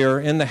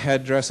warrior in the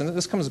headdress. And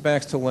this comes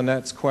back to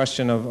Lynette's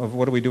question of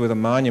what do we do with a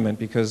monument,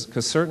 because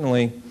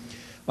certainly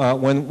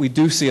when we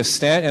do see a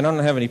statue, and I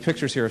don't have any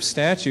pictures here of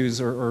statues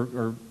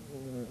or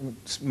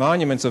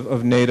monuments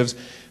of natives,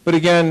 but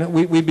again,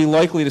 we'd be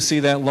likely to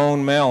see that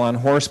lone male on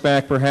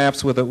horseback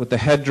perhaps with the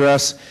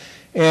headdress.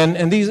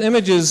 And these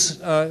images,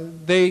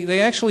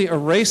 they actually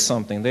erase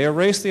something. They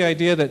erase the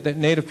idea that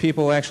Native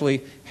people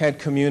actually had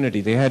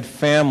community. They had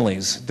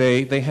families.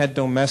 They had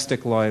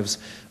domestic lives.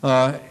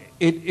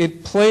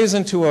 It plays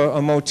into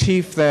a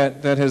motif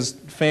that has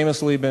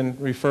famously been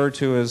referred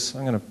to as,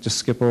 I'm going to just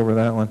skip over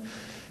that one.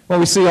 Well,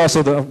 we see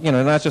also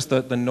not just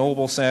the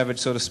noble savage,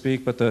 so to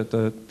speak, but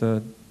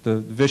the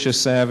vicious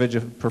savage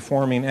of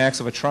performing acts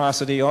of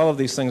atrocity. All of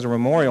these things are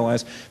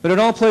memorialized. But it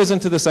all plays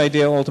into this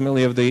idea,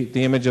 ultimately, of the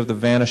image of the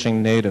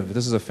vanishing native.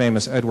 This is a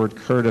famous Edward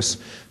Curtis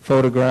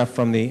photograph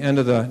from the end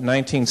of the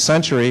 19th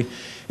century.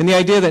 And the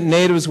idea that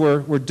natives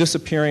were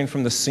disappearing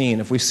from the scene.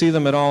 If we see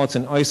them at all, it's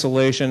in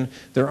isolation.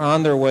 They're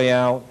on their way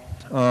out.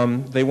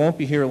 They won't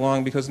be here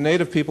long because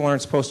native people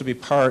aren't supposed to be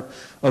part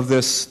of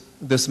this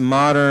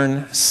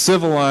modern,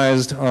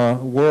 civilized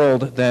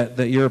world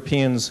that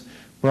Europeans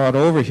brought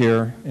over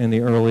here in the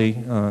early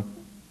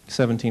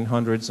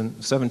 1700s and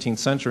 17th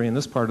century in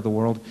this part of the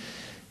world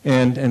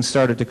and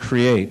started to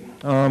create.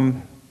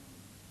 And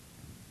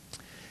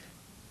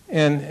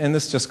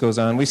this just goes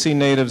on. We see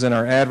natives in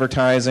our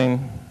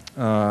advertising,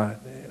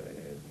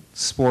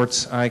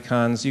 sports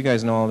icons. You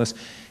guys know all this.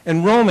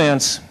 And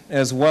romance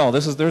as well.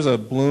 There's a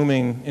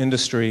blooming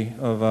industry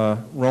of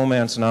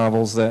romance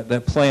novels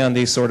that play on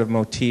these sort of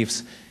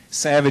motifs.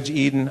 Savage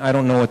Eden, I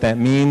don't know what that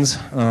means.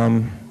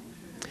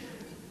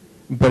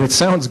 But it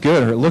sounds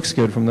good, or it looks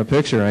good from the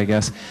picture, I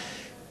guess.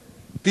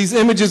 These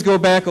images go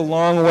back a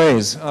long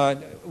ways.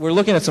 We're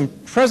looking at some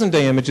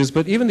present-day images,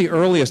 but even the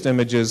earliest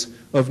images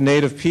of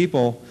Native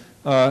people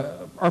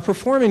are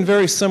performing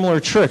very similar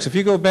tricks. If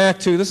you go back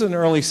to, this is an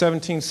early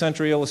 17th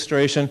century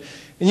illustration,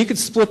 and you could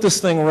split this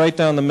thing right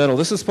down the middle.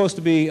 This is supposed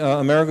to be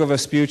Amerigo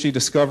Vespucci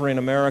discovering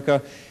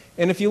America.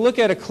 And if you look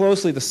at it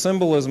closely, the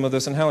symbolism of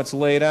this and how it's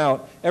laid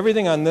out,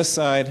 everything on this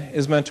side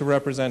is meant to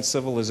represent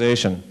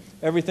civilization.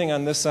 Everything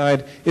on this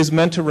side is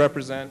meant to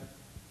represent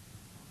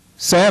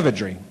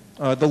savagery,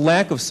 the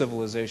lack of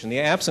civilization, the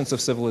absence of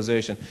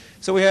civilization.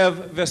 So we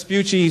have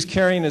Vespucci, he's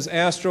carrying his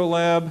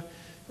astrolabe,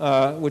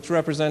 which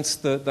represents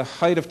the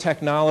height of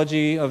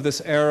technology of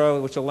this era,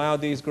 which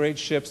allowed these great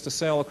ships to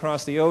sail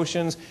across the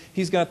oceans.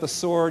 He's got the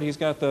sword,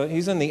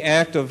 he's in the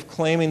act of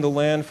claiming the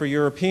land for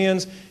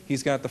Europeans.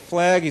 He's got the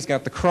flag, he's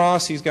got the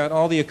cross, he's got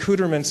all the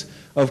accoutrements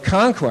of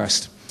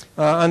conquest.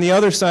 On the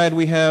other side,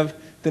 we have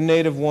the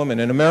native woman,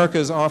 and America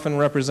is often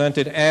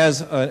represented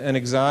as an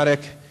exotic,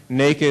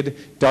 naked,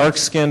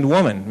 dark-skinned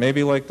woman,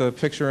 maybe like the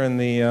picture in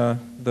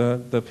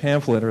the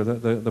pamphlet or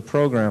the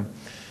program.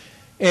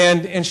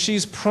 And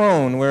she's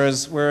prone,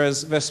 whereas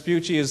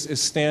Vespucci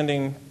is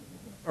standing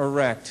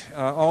erect.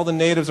 All the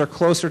natives are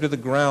closer to the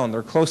ground.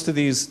 They're close to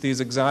these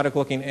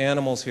exotic-looking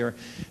animals here.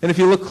 And if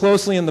you look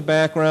closely in the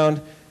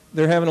background,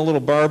 they're having a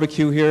little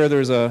barbecue here.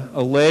 There's a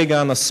leg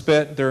on the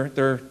spit.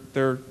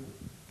 They're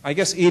I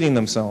guess, eating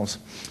themselves.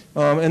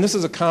 And this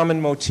is a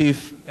common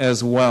motif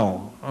as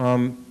well.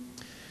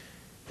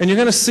 And you're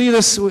going to see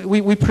this,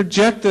 we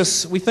project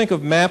this, we think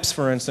of maps,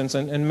 for instance,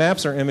 and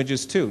maps are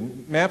images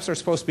too. Maps are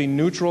supposed to be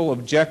neutral,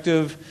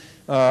 objective,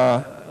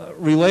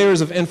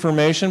 relayers of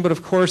information, but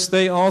of course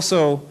they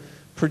also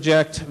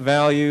project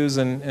values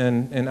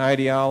and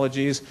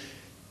ideologies.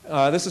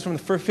 This is from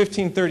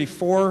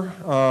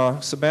 1534.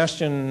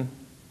 Sebastian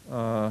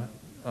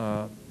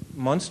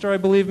Munster, I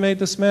believe, made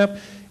this map.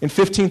 In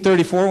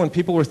 1534, when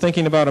people were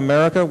thinking about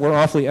America, we're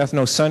awfully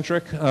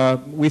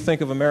ethnocentric. We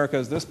think of America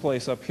as this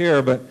place up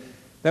here, but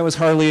that was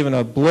hardly even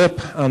a blip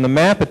on the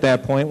map at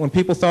that point. When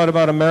people thought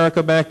about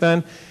America back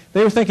then,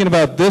 they were thinking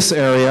about this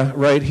area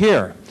right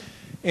here.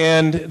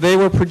 And they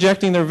were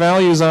projecting their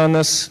values on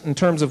this in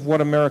terms of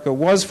what America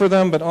was for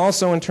them, but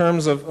also in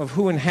terms of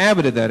who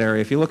inhabited that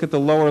area. If you look at the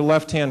lower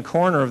left-hand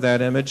corner of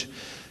that image,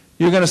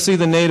 you're going to see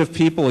the native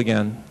people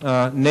again.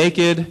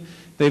 Naked,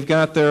 they've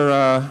got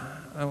their...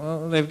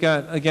 they've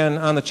got, again,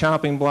 on the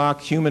chopping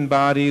block, human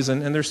bodies,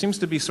 and there seems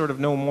to be sort of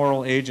no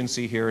moral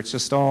agency here. It's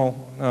just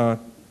all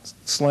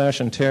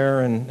slash and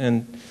tear,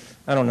 and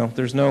I don't know,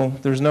 there's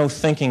no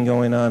thinking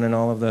going on in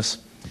all of this.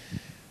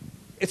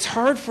 It's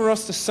hard for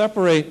us to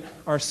separate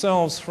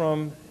ourselves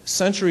from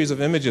centuries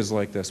of images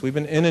like this. We've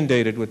been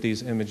inundated with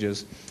these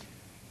images.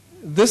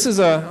 This is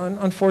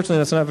unfortunately,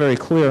 that's not very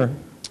clear,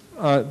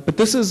 but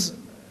this is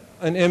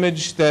an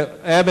image that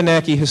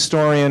Abenaki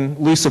historian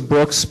Lisa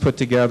Brooks put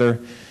together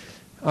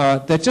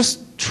that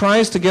just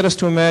tries to get us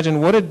to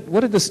imagine what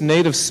did this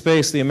native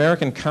space, the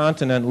American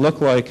continent, look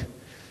like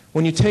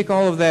When you take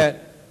all of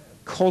that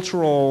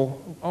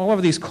all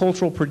of these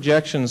cultural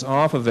projections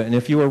off of it, and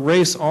if you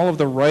erase all of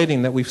the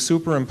writing that we've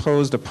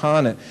superimposed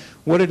upon it,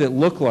 what did it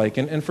look like?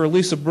 And for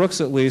Lisa Brooks,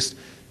 at least,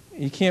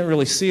 you can't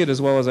really see it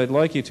as well as I'd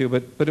like you to,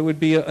 but it would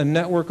be a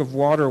network of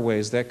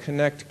waterways that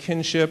connect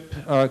kinship,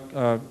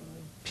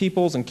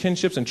 peoples and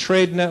kinships and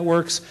trade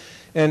networks.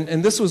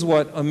 And this was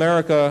what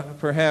America,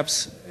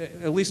 perhaps,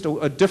 at least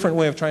a different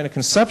way of trying to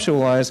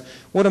conceptualize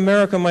what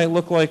America might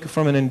look like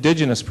from an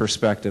indigenous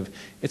perspective.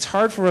 It's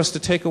hard for us to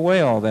take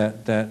away all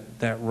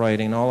that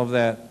writing, all of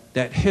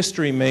that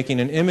history making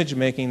and image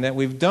making that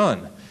we've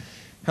done.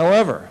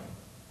 However,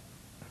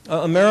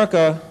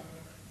 America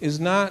is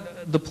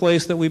not the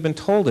place that we've been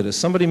told it is.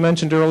 Somebody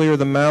mentioned earlier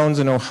the mounds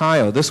in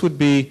Ohio. This would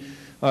be,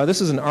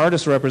 this is an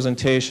artist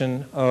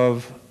representation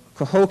of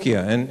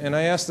Cahokia, and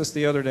I asked this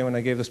the other day when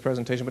I gave this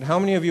presentation, but how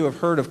many of you have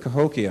heard of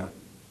Cahokia?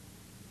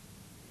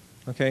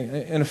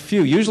 Okay, and a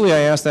few. Usually I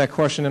ask that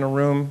question in a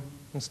room.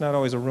 It's not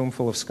always a room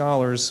full of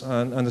scholars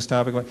on this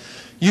topic, but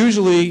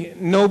usually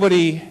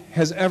nobody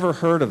has ever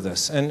heard of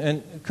this.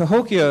 And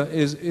Cahokia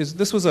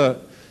this was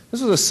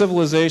a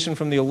civilization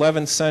from the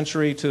 11th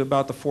century to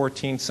about the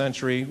 14th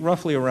century,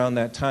 roughly around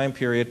that time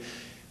period.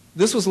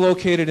 This was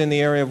located in the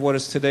area of what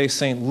is today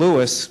St.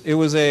 Louis. It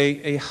was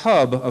a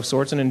hub of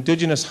sorts, an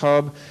indigenous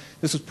hub.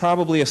 This was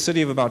probably a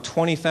city of about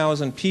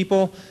 20,000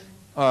 people.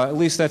 At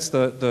least that's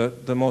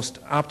the most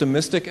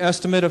optimistic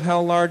estimate of how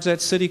large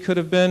that city could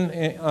have been.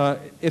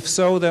 If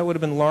so, that would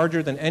have been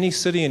larger than any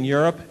city in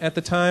Europe at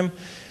the time.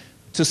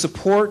 To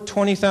support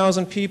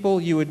 20,000 people,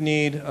 you would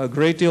need a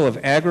great deal of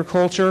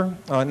agriculture.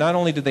 Not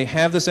only did they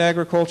have this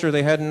agriculture,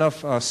 they had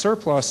enough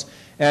surplus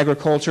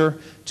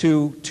agriculture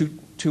to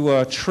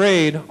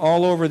trade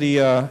all over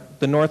the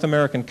North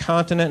American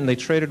continent, and they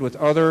traded with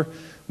other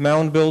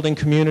mound-building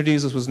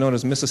communities. This was known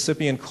as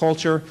Mississippian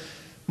culture.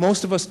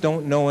 Most of us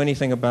don't know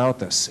anything about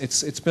this.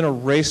 It's been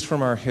erased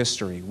from our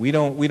history. We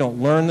don't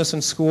learn this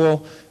in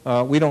school.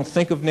 We don't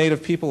think of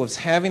Native people as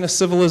having a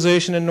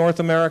civilization in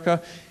North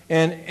America,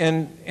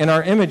 and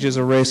our images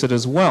erase it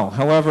as well.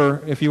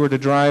 However, if you were to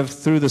drive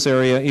through this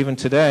area even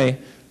today,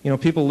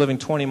 people living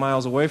 20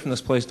 miles away from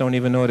this place don't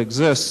even know it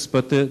exists,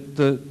 but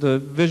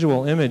the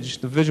visual image,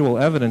 the visual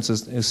evidence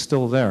is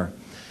still there.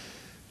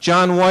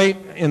 John White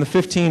in the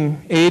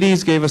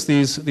 1580s gave us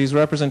these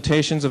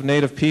representations of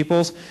Native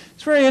peoples.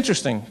 It's very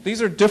interesting.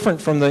 These are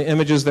different from the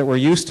images that we're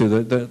used to,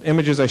 the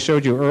images I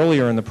showed you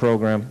earlier in the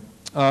program,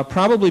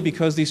 probably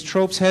because these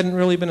tropes hadn't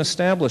really been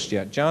established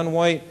yet. John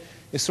White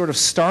is sort of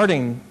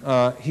starting,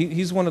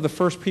 he's one of the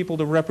first people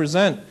to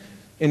represent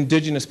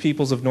indigenous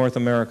peoples of North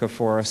America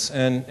for us,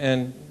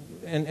 and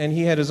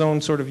he had his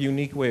own sort of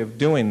unique way of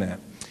doing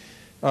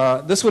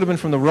that. This would have been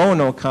from the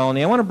Roanoke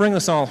colony. I want to bring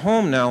this all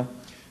home now.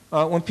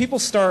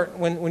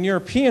 When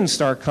Europeans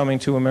start coming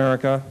to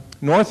America,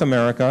 North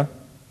America,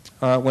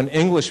 when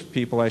English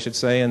people, I should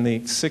say, in the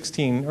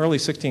early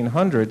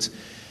 1600s,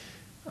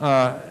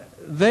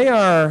 they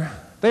are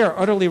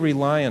utterly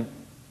reliant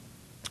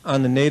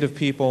on the native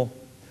people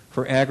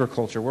for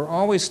agriculture. We're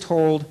always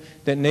told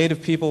that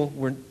native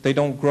people, they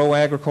don't grow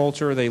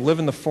agriculture, they live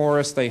in the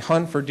forest, they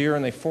hunt for deer,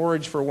 and they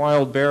forage for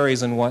wild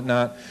berries and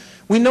whatnot.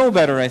 We know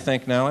better, I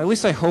think, now. At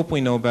least I hope we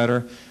know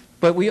better.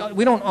 But we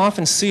don't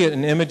often see it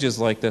in images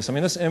like this. I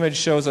mean, this image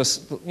shows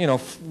us,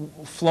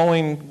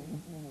 flowing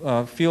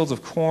fields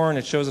of corn.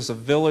 It shows us a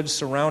village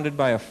surrounded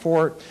by a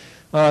fort.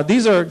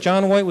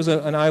 John White was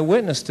an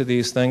eyewitness to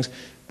these things.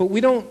 But we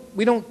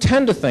don't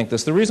tend to think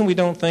this. The reason we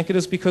don't think it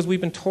is because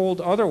we've been told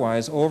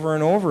otherwise over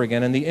and over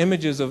again, and the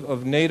images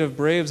of native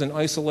braves in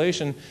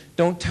isolation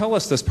don't tell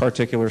us this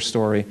particular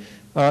story.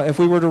 If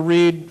we were to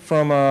read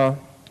from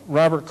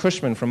Robert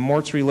Cushman from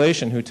Mort's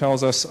Relation, who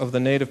tells us of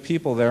the native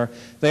people there,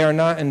 they are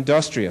not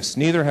industrious,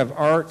 neither have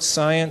art,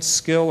 science,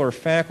 skill, or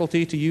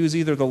faculty to use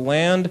either the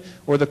land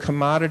or the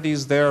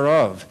commodities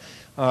thereof.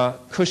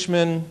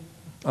 Cushman,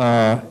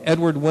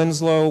 Edward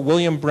Winslow,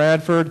 William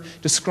Bradford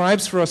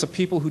describes for us a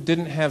people who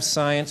didn't have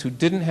science, who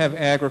didn't have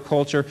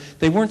agriculture.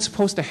 They weren't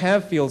supposed to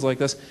have fields like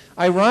this.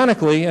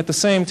 Ironically, at the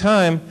same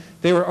time,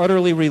 they were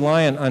utterly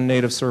reliant on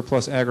native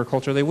surplus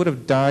agriculture. They would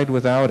have died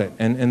without it,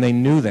 and they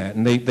knew that.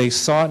 And they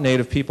sought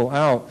native people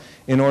out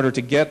in order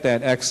to get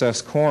that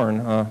excess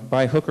corn,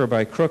 by hook or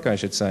by crook, I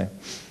should say.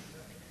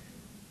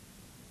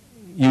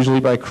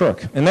 Usually by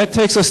crook. And that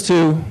takes us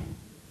to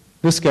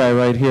this guy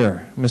right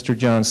here, Mr.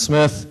 John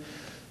Smith,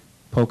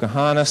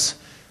 Pocahontas.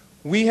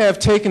 We have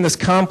taken this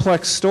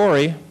complex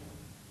story,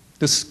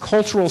 this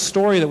cultural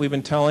story that we've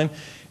been telling,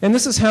 and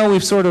this is how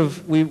we've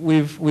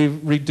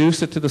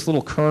reduced it to this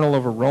little kernel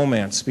of a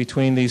romance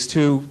between these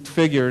two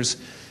figures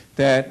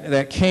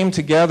that came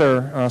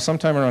together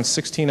sometime around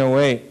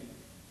 1608.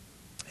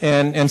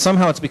 And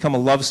somehow it's become a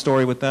love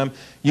story with them.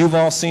 You've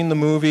all seen the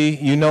movie.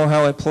 You know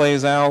how it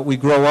plays out. We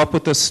grow up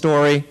with this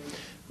story.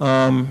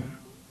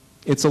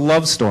 It's a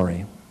love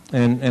story.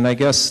 And I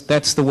guess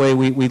that's the way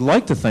we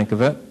like to think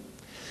of it.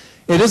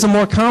 It is a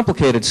more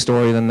complicated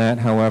story than that,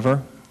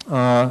 however.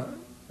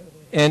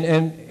 And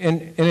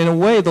in a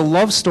way, the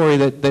love story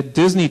that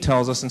Disney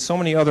tells us, and so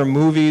many other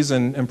movies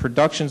and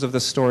productions of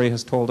this story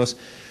has told us,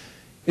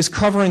 is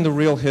covering the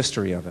real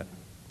history of it.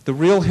 The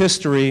real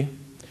history,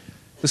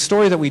 the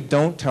story that we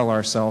don't tell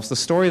ourselves, the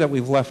story that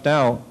we've left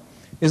out,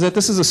 is that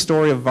this is a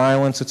story of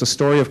violence, it's a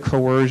story of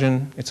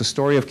coercion, it's a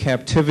story of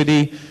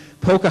captivity.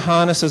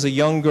 Pocahontas, as a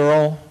young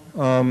girl,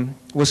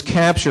 was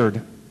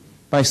captured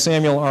by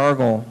Samuel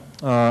Argall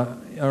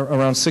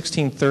around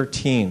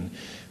 1613.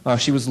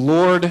 She was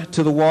lured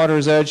to the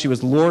water's edge, she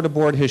was lured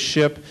aboard his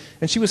ship,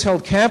 and she was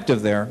held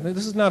captive there.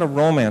 This is not a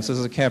romance, this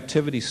is a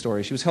captivity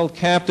story. She was held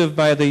captive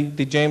by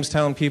the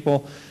Jamestown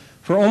people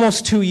for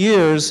almost 2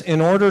 years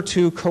in order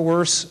to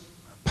coerce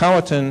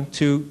Powhatan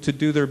to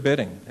do their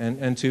bidding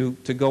and to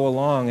go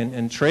along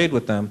and trade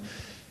with them.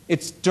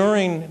 It's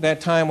during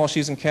that time while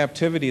she's in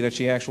captivity that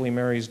she actually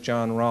marries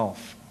John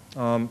Rolfe.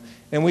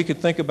 And we could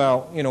think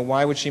about,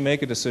 why would she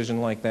make a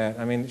decision like that?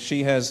 I mean,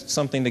 she has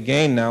something to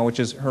gain now, which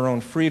is her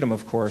own freedom,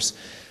 of course.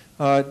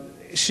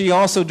 She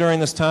also, during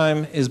this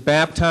time, is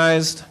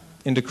baptized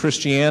into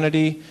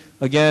Christianity.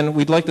 Again,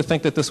 we'd like to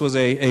think that this was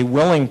a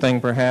willing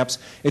thing, perhaps.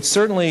 It's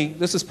certainly,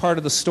 this is part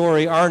of the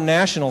story, our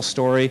national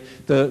story.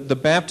 The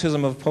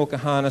baptism of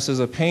Pocahontas is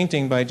a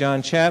painting by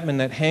John Chapman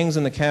that hangs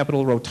in the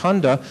Capitol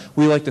Rotunda.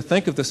 We like to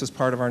think of this as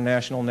part of our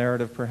national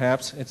narrative,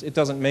 perhaps. It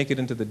doesn't make it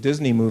into the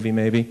Disney movie,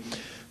 maybe.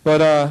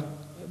 But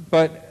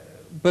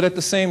at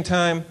the same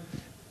time,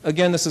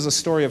 again, this is a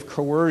story of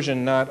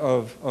coercion, not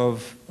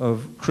of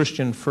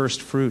Christian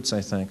first fruits,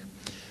 I think.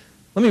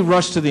 Let me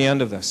rush to the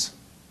end of this.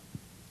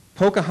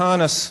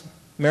 Pocahontas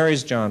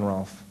marries John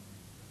Rolfe.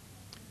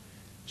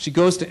 She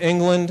goes to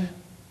England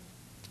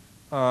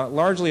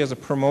largely as a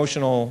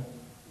promotional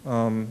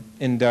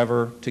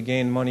endeavor to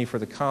gain money for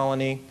the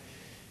colony,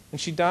 and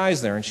she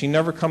dies there, and she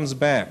never comes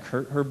back.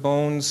 Her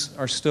bones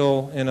are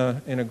still in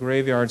a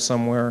graveyard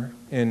somewhere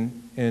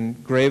in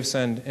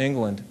Gravesend,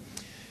 England.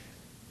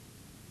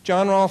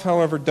 John Rolfe,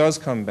 however, does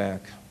come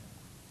back.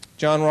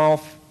 John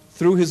Rolfe,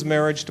 through his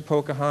marriage to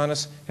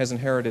Pocahontas, has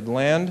inherited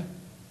land.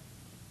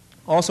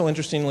 Also,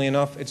 interestingly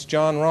enough, it's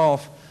John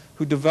Rolfe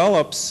who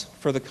develops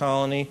for the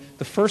colony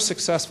the first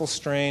successful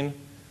strain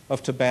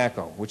of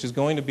tobacco, which is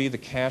going to be the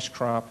cash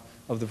crop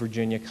of the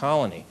Virginia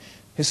colony.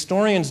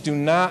 Historians do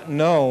not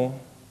know,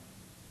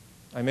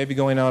 I may be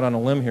going out on a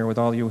limb here with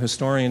all you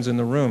historians in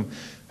the room,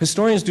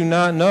 historians do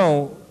not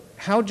know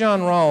how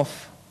John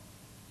Rolfe,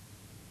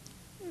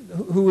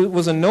 who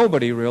was a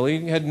nobody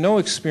really, had no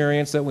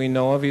experience that we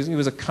know of, he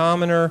was a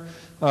commoner,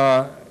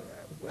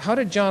 how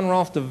did John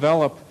Rolfe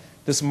develop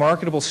this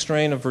marketable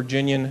strain of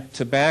Virginian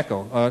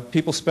tobacco?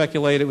 People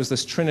speculate it was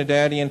this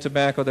Trinidadian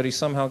tobacco that he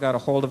somehow got a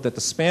hold of that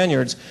the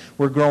Spaniards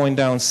were growing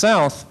down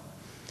south.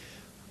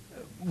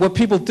 What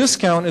people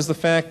discount is the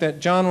fact that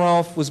John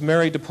Rolfe was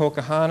married to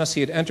Pocahontas.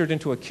 He had entered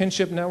into a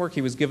kinship network.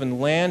 He was given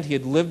land. He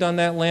had lived on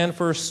that land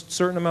for a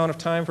certain amount of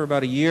time, for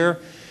about a year,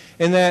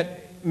 and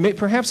that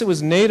perhaps it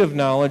was native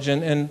knowledge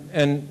and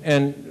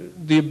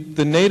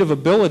the native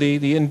ability,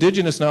 the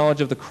indigenous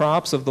knowledge of the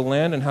crops of the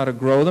land and how to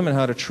grow them and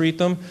how to treat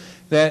them,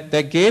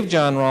 that gave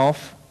John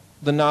Rolfe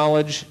the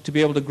knowledge to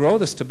be able to grow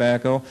this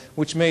tobacco,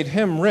 which made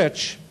him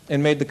rich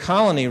and made the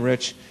colony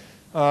rich.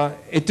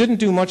 It didn't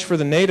do much for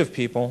the native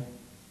people,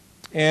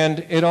 and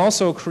it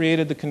also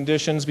created the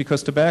conditions,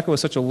 because tobacco is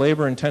such a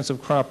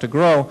labor-intensive crop to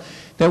grow,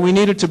 that we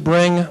needed to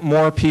bring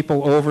more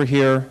people over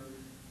here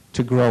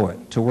to grow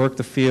it, to work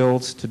the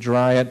fields, to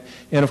dry it.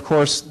 And of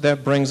course,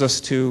 that brings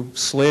us to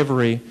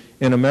slavery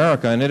in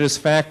America. And it is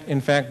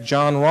in fact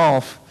John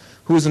Rolfe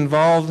who is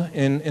involved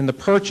in the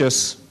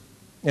purchase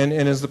and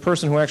is the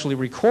person who actually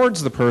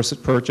records the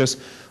purchase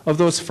of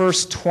those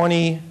first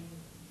 20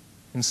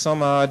 and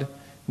some odd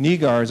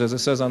negars, as it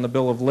says on the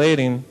bill of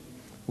lading,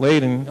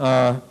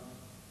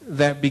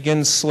 that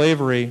begins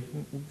slavery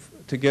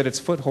to get its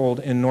foothold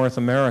in North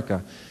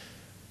America.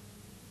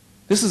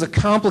 This is a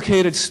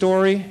complicated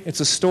story. It's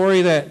a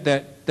story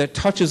that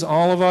touches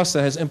all of us,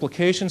 that has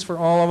implications for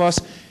all of us,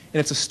 and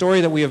it's a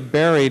story that we have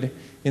buried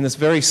in this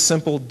very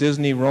simple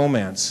Disney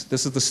romance.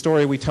 This is the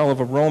story we tell of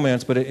a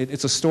romance, but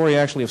it's a story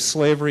actually of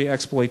slavery,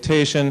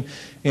 exploitation,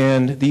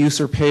 and the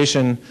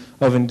usurpation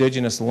of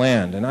indigenous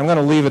land. And I'm going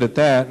to leave it at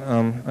that.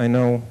 I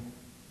know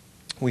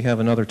we have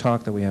another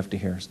talk that we have to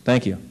hear.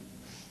 Thank you.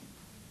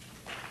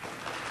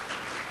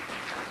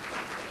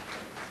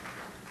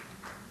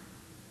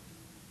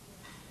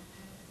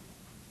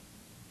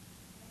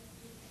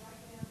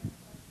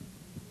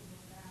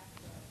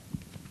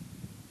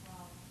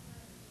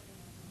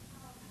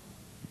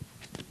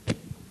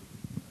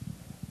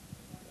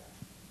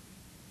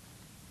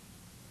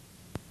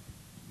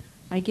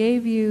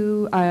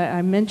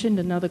 I mentioned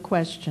another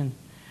question,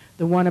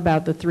 the one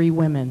about the three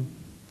women.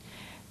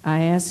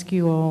 I ask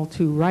you all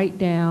to write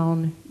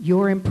down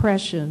your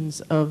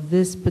impressions of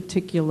this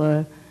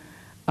particular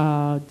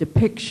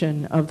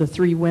depiction of the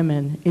three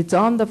women. It's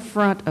on the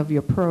front of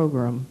your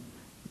program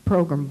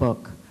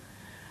book.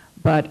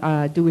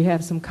 But do we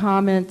have some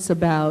comments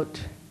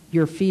about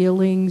your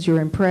feelings,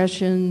 your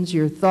impressions,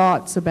 your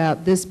thoughts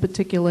about this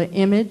particular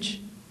image?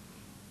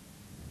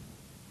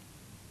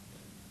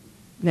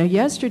 Now,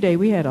 yesterday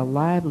we had a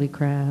lively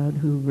crowd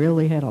who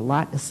really had a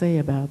lot to say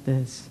about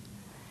this.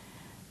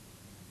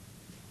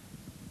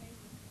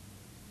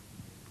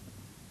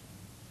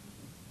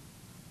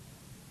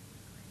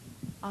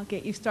 I'll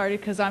get you started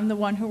because I'm the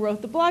one who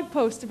wrote the blog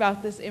post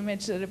about this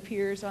image that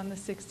appears on the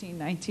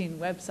 1619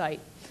 website.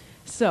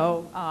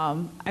 So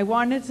I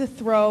wanted to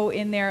throw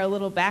in there a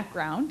little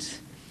background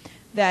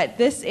that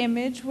this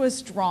image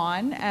was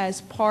drawn as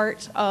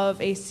part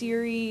of a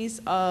series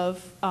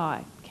of,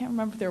 I can't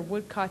remember if they're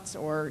woodcuts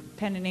or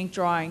pen and ink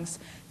drawings,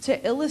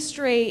 to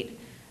illustrate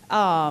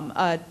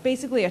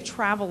basically a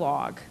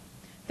travelogue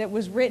that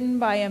was written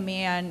by a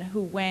man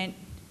who went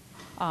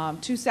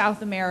to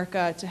South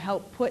America to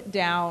help put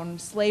down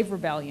slave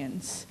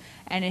rebellions.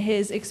 And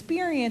his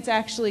experience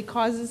actually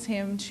causes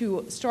him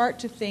to start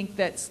to think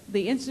that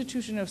the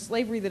institution of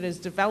slavery that is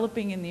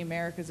developing in the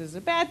Americas is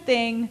a bad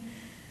thing.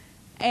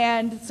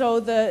 And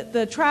so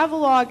the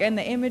travelogue and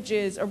the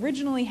images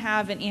originally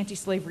have an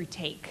anti-slavery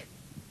take.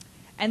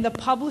 And the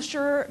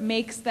publisher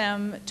makes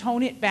them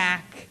tone it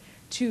back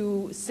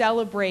to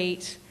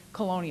celebrate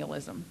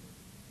colonialism.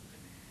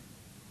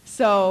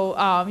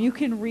 So you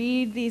can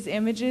read these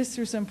images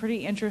through some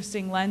pretty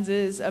interesting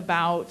lenses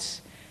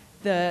about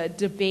the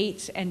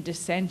debate and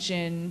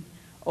dissension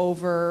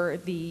over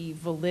the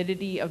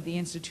validity of the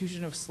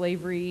institution of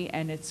slavery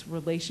and its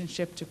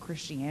relationship to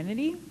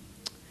Christianity,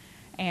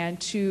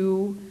 and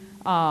to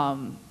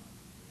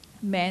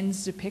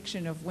men's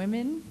depiction of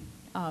women.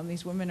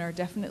 These women are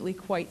definitely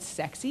quite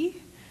sexy,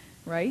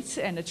 right,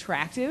 and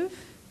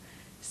attractive.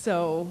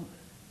 So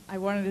I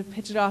wanted to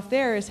pitch it off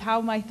there is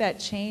how might that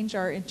change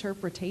our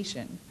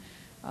interpretation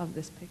of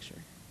this picture?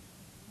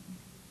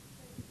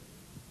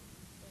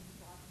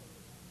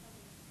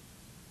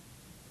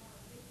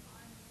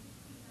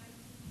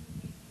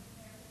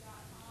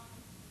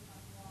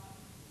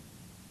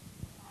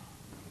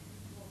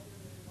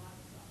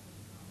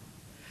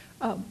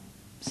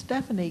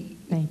 Stephanie,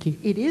 Thank you.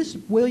 it is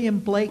William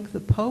Blake the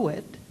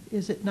poet,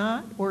 is it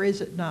not, or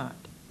is it not?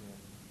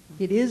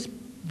 It is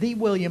the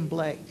William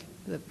Blake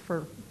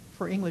for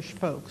English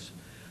folks.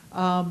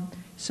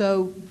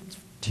 So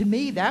to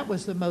me, that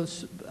was the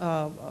most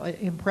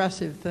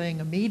impressive thing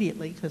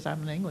immediately, because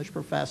I'm an English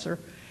professor.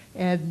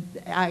 And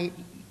I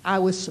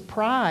was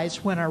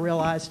surprised when I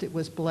realized it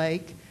was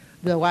Blake,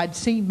 though I'd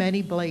seen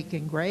many Blake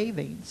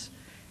engravings.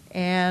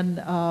 And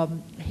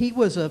he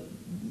was a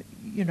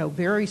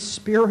very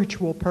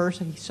spiritual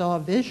person. He saw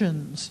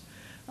visions,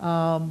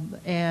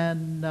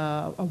 and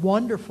a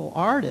wonderful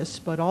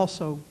artist, but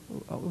also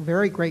a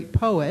very great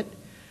poet.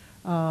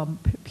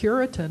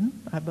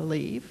 Puritan, I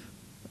believe.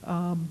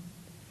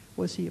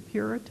 Was he a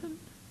Puritan?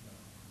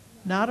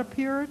 Not a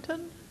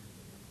Puritan?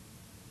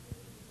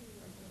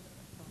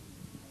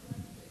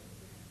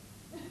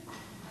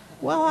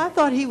 Well, I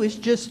thought he was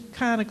just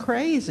kind of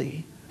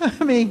crazy.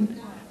 I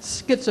mean,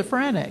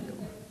 schizophrenic.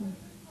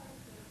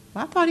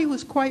 I thought he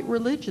was quite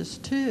religious,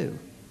 too.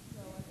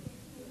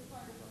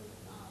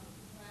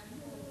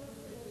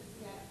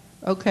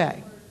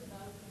 Okay.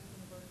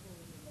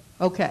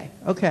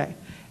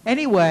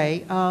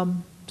 Anyway,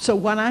 so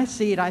when I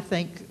see it, I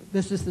think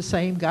this is the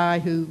same guy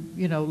who,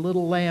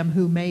 Little Lamb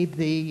Who Made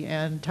Thee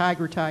and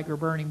Tiger, Tiger,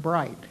 Burning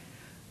Bright.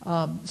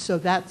 So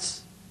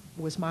that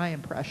was my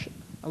impression.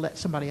 I'll let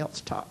somebody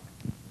else talk.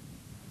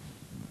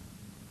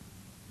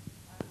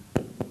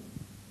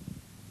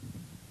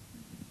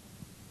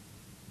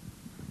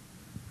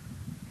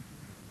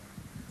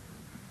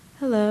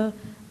 Hello.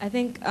 I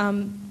think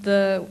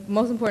the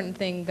most important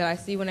thing that I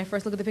see when I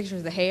first look at the picture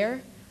is the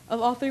hair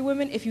of all three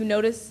women. If you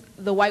notice,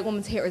 the white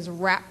woman's hair is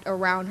wrapped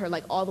around her,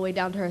 like all the way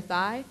down to her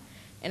thigh.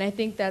 And I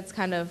think that's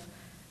kind of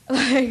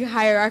like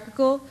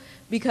hierarchical,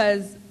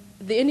 because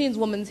the Indian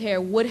woman's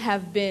hair would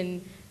have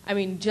been,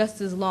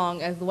 just as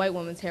long as the white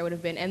woman's hair would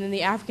have been. And then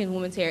the African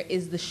woman's hair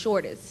is the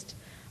shortest.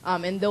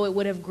 And though it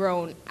would have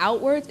grown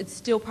outwards, it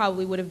still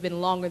probably would have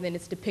been longer than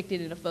it's depicted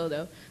in a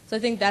photo. So I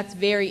think that's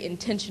very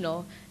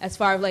intentional as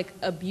far as like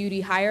a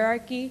beauty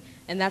hierarchy,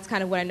 and that's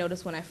kind of what I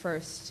noticed when I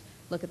first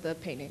look at the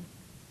painting.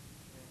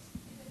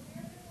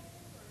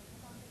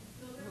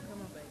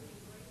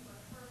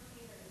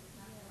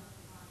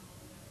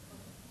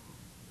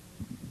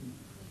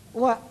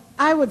 Well,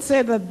 I would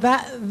say that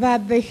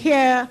the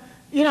hair,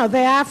 the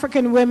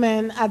African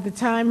women at the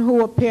time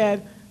who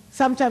appeared,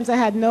 sometimes they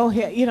had no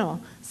hair,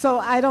 So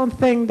I don't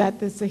think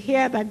that it's the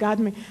hair that got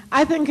me.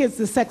 I think it's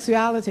the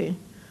sexuality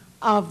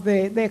of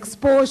the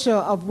exposure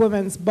of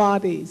women's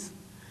bodies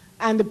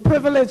and the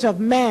privilege of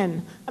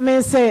men.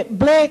 Say,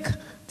 Blake,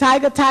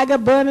 Tiger, Tiger,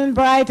 burning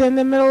bright in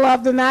the middle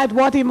of the night,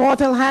 what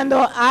immortal hand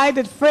or eye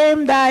did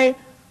frame thy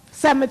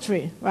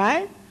cemetery,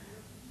 right?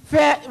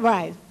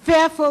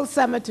 Fearful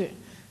cemetery.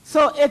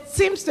 So it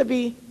seems to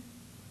be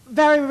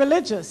very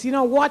religious,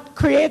 what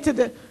created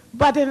it.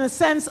 But in a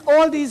sense,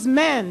 all these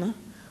men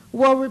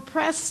were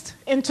repressed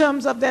in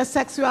terms of their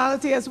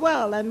sexuality as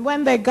well. And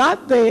when they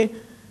got the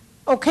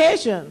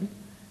occasion,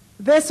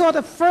 they sort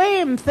of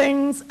frame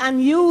things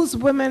and use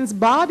women's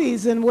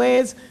bodies in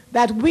ways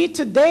that we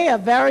today are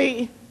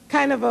very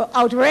kind of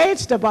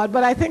outraged about.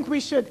 But I think we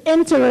should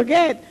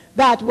interrogate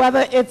that,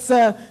 whether it's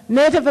a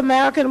Native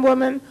American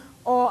woman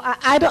or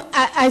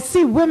I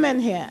see women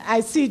here. I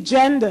see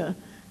gender.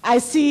 I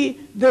see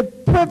the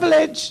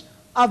privilege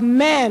of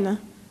men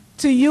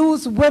to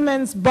use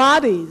women's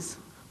bodies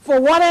for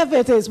whatever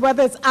it is,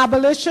 whether it's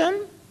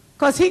abolition,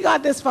 because he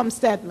got this from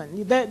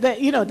Stedman.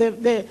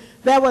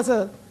 There was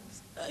a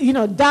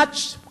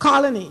Dutch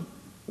colony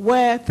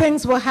where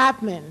things were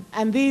happening,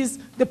 and these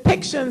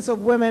depictions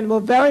of women were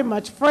very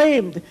much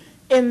framed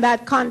in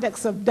that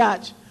context of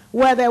Dutch,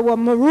 where there were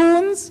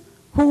Maroons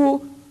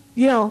who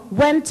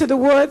went to the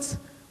woods,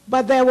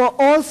 but there were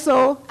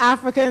also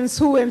Africans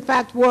who in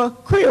fact were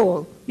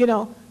Creole.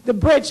 The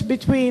bridge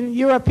between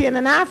European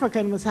and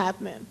African was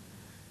happening.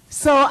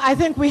 So I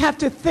think we have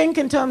to think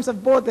in terms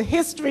of both the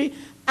history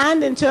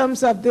and in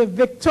terms of the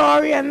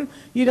Victorian,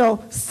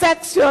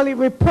 sexually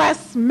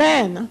repressed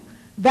men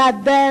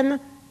that then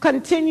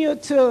continue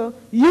to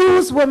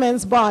use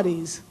women's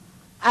bodies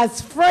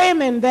as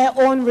framing their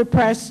own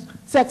repressed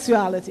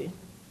sexuality.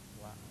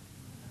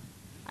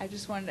 I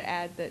just wanted to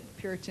add that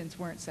Puritans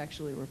weren't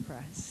sexually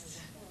repressed.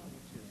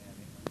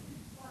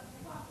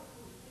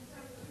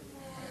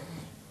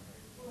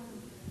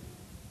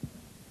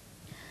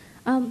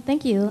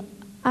 Thank you.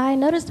 I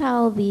noticed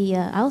how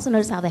I also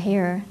noticed how the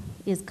hair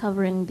is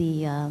covering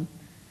the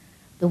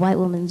white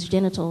woman's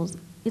genitals.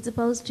 It's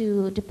supposed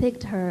to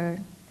depict her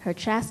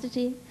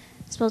chastity.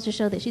 It's supposed to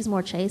show that she's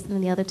more chaste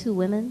than the other two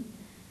women.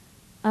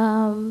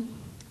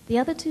 The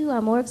other two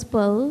are more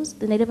exposed.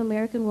 The Native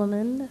American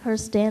woman, her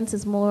stance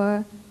is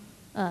more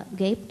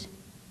gaped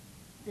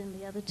than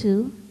the other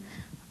two.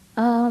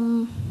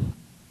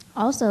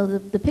 Also,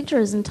 the picture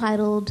is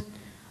entitled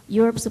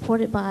Europe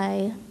Supported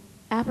by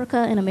Africa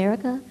and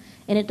America,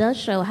 and it does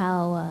show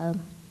how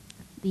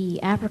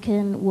the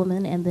African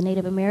woman and the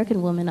Native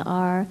American woman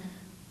are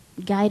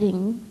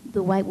guiding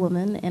the white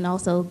woman and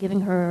also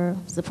giving her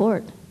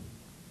support.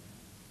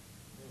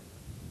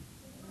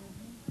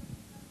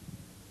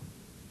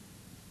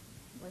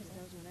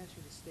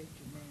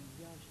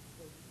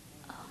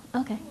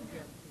 Okay.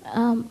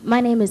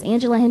 My name is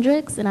Angela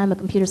Hendricks, and I'm a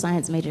computer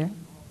science major.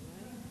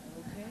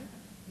 Okay.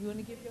 You want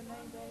to give your name,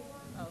 Dave?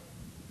 Oh,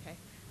 okay.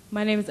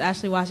 My name is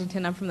Ashley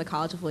Washington. I'm from the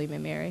College of William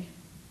and Mary.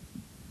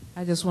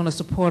 I just want to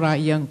support our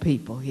young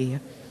people here.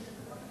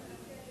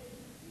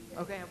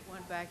 Okay, I have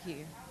one back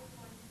here.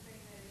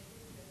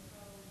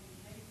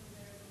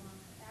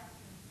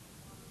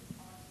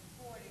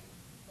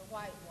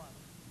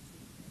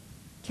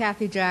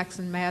 Kathy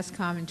Jackson, Mass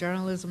Comm and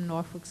Journalism,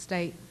 Norfolk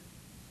State.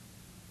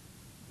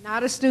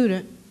 Not a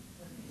student.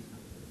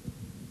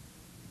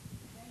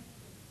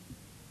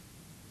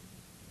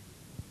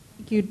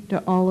 Thank you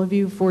to all of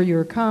you for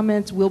your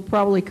comments. We'll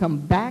probably come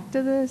back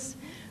to this,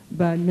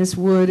 but Ms.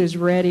 Wood is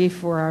ready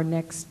for our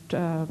next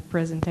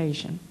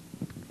presentation.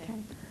 Okay.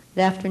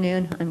 Good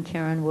afternoon. I'm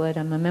Karen Wood.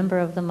 I'm a member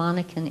of the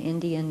Monacan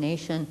Indian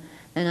Nation,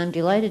 and I'm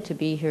delighted to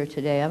be here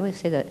today. I always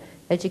say that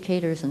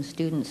educators and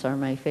students are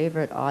my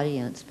favorite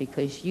audience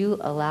because you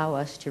allow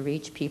us to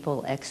reach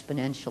people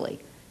exponentially.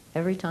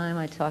 Every time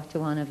I talk to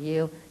one of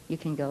you, you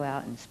can go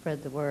out and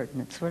spread the word,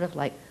 and it's sort of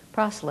like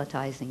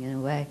proselytizing in a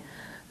way,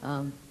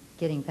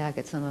 getting back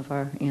at some of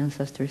our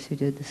ancestors who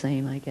did the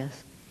same, I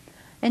guess.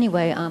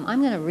 Anyway, I'm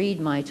going to read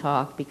my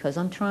talk because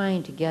I'm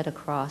trying to get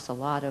across a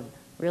lot of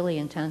really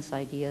intense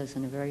ideas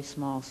in a very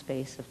small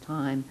space of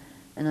time,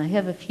 and I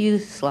have a few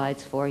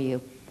slides for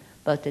you,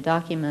 but the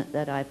document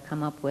that I've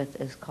come up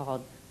with is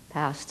called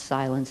Past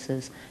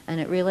Silences,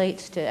 and it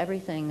relates to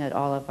everything that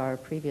all of our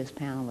previous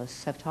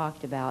panelists have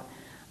talked about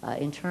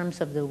in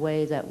terms of the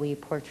way that we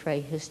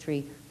portray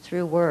history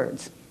through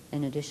words,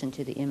 in addition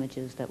to the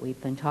images that we've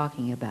been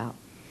talking about.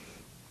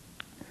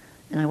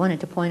 And I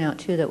wanted to point out,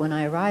 too, that when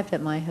I arrived at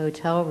my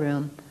hotel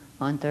room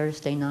on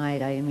Thursday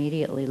night, I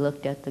immediately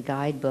looked at the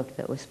guidebook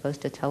that was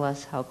supposed to tell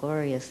us how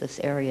glorious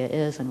this area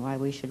is and why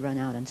we should run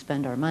out and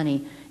spend our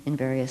money in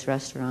various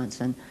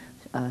restaurants and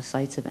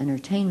sites of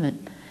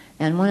entertainment.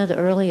 And one of the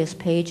earliest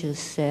pages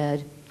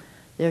said,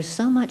 "There's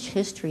so much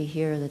history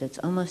here that it's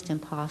almost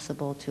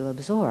impossible to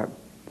absorb."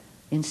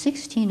 In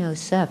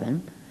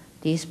 1607,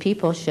 these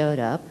people showed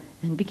up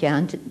and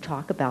began to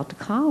talk about the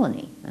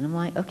colony. And I'm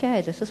like,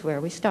 okay, this is where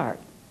we start.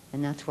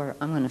 And that's where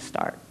I'm going to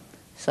start.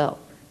 So,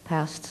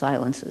 past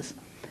silences.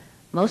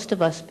 Most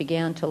of us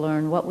began to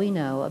learn what we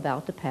know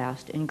about the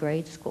past in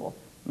grade school,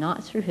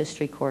 not through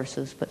history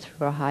courses, but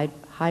through a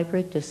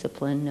hybrid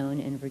discipline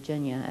known in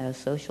Virginia as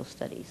social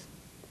studies.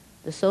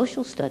 The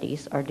social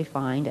studies are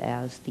defined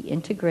as the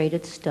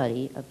integrated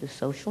study of the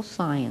social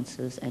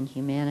sciences and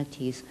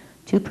humanities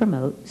to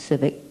promote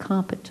civic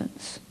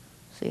competence.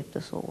 See if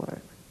this will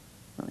work.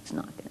 No, it's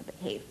not going to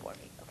behave for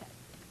me. Okay,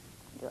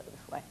 do it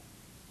this way.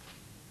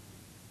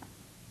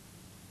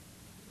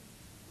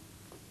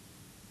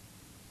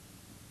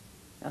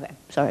 Okay,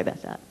 sorry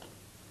about that.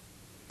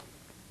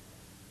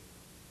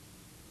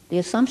 The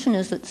assumption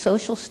is that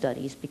social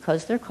studies,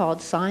 because they're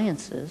called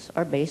sciences,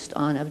 are based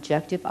on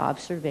objective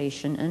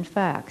observation and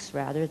facts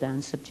rather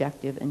than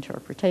subjective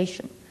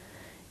interpretation.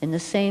 In the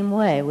same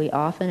way, we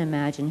often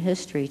imagine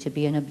history to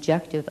be an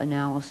objective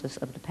analysis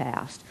of the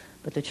past,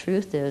 but the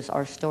truth is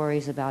our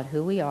stories about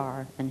who we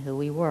are and who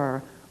we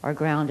were are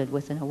grounded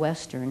within a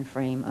Western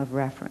frame of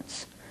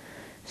reference.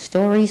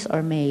 Stories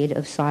are made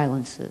of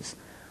silences.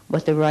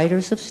 What the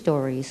writers of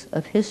stories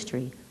of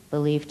history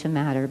believe to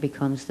matter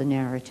becomes the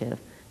narrative,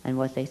 and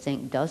what they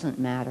think doesn't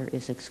matter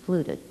is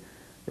excluded.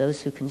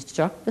 Those who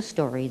construct the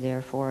story,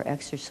 therefore,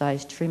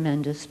 exercise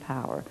tremendous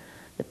power,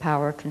 the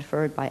power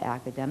conferred by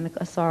academic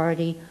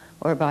authority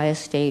or by a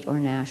state or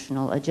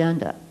national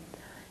agenda.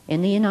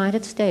 In the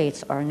United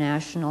States, our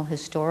national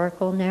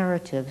historical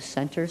narrative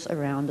centers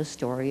around the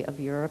story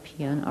of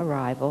European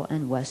arrival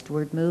and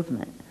westward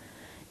movement.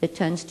 It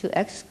tends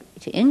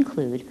to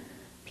include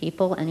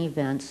people and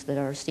events that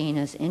are seen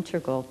as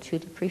integral to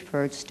the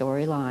preferred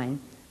storyline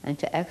and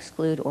to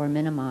exclude or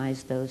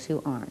minimize those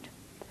who aren't.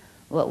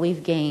 What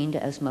we've gained,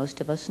 as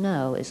most of us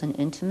know, is an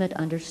intimate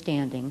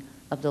understanding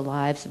of the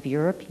lives of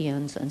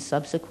Europeans and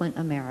subsequent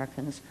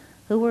Americans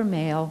who were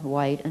male,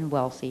 white, and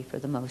wealthy for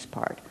the most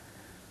part.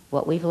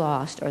 What we've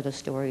lost are the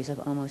stories of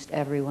almost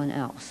everyone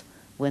else: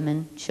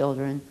 women,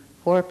 children,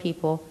 poor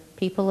people,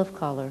 people of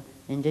color,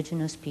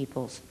 indigenous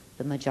peoples,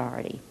 the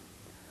majority.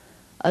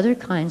 Other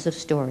kinds of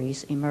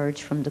stories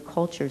emerge from the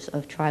cultures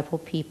of tribal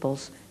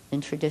peoples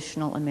in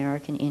traditional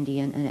American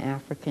Indian and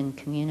African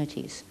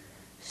communities.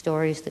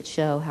 Stories that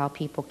show how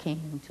people came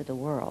into the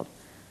world,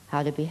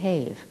 how to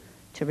behave,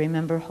 to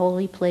remember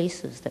holy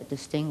places that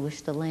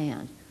distinguish the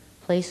land,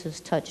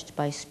 places touched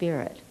by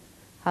spirit,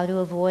 how to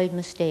avoid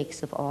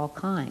mistakes of all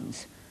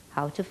kinds,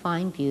 how to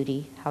find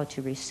beauty, how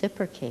to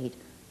reciprocate,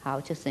 how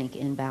to think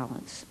in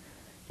balance.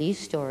 These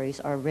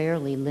stories are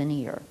rarely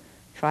linear.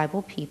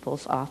 Tribal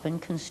peoples often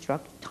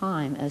construct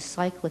time as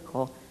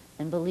cyclical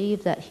and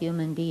believe that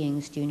human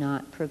beings do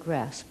not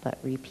progress but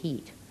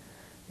repeat.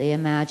 They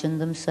imagine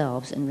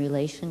themselves in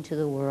relation to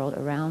the world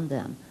around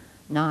them,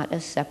 not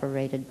as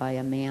separated by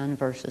a man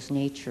versus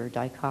nature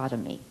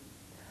dichotomy.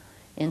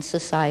 In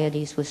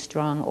societies with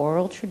strong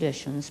oral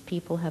traditions,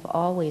 people have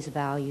always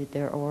valued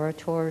their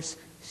orators,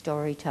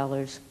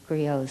 storytellers,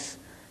 griots,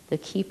 the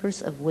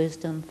keepers of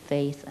wisdom,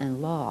 faith,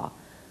 and law,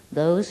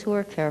 those who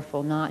are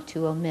careful not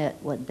to omit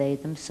what they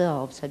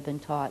themselves had been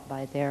taught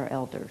by their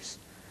elders.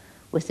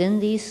 Within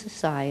these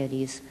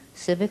societies,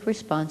 civic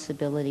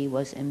responsibility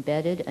was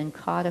embedded and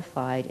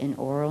codified in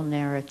oral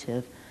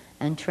narrative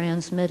and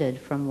transmitted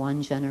from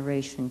one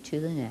generation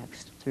to the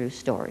next through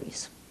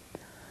stories.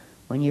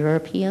 When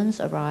Europeans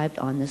arrived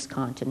on this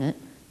continent,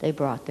 they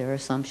brought their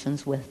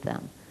assumptions with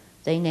them.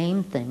 They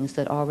named things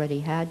that already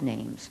had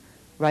names,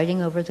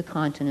 writing over the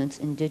continent's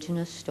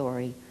indigenous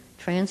story,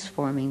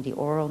 transforming the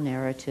oral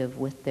narrative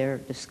with their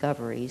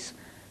discoveries,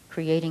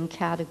 creating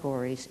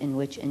categories in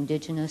which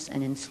indigenous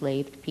and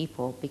enslaved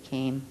people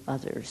became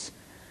others.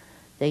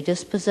 They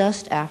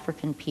dispossessed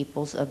African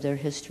peoples of their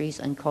histories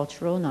and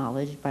cultural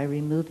knowledge by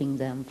removing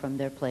them from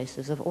their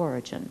places of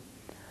origin.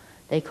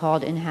 They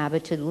called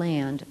inhabited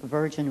land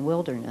virgin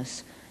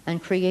wilderness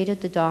and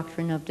created the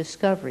doctrine of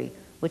discovery,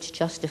 which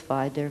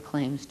justified their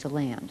claims to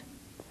land.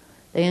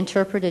 They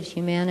interpreted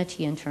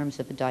humanity in terms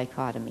of a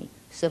dichotomy,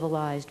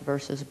 civilized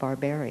versus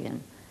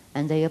barbarian,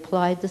 and they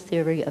applied the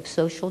theory of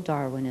social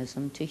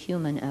Darwinism to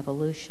human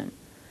evolution.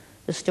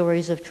 The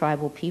stories of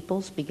tribal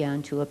peoples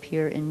began to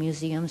appear in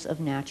museums of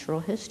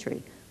natural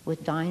history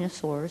with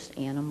dinosaurs,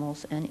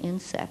 animals, and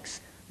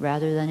insects,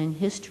 rather than in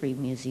history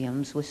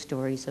museums with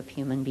stories of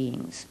human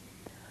beings.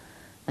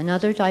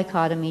 Another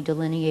dichotomy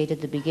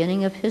delineated the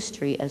beginning of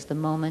history as the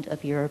moment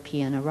of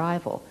European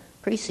arrival,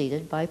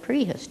 preceded by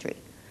prehistory.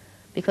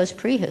 Because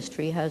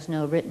prehistory has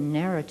no written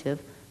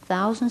narrative,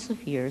 thousands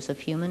of years of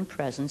human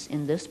presence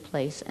in this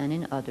place and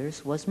in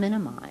others was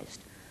minimized.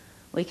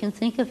 We can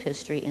think of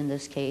history in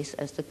this case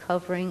as the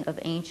covering of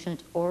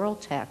ancient oral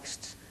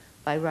texts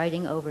by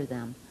writing over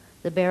them,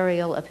 the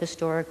burial of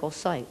historical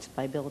sites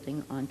by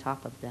building on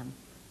top of them.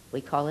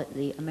 We call it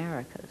the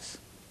Americas.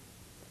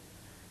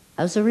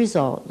 As a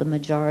result, the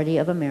majority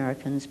of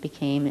Americans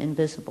became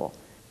invisible,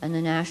 and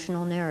the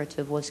national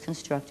narrative was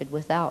constructed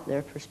without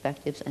their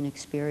perspectives and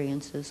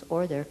experiences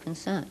or their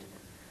consent.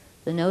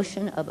 The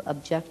notion of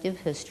objective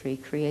history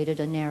created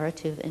a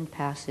narrative in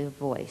passive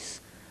voice.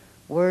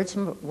 Words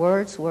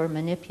were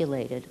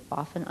manipulated,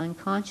 often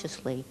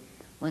unconsciously,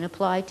 when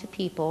applied to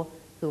people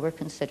who were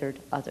considered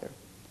other.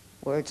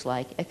 Words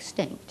like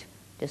extinct,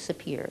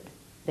 disappeared,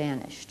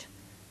 vanished.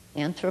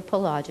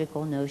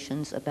 Anthropological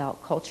notions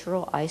about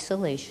cultural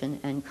isolation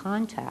and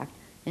contact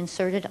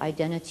inserted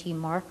identity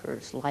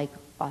markers like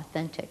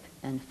authentic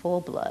and full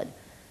blood,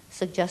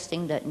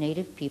 suggesting that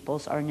Native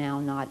peoples are now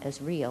not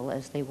as real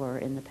as they were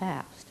in the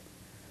past.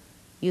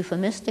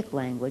 Euphemistic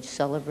language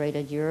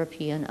celebrated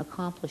European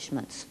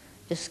accomplishments,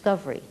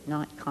 discovery,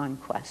 not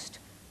conquest,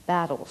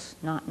 battles,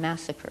 not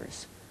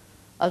massacres.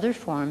 Other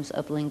forms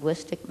of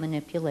linguistic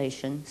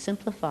manipulation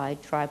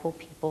simplified tribal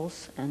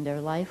peoples and their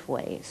life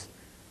ways.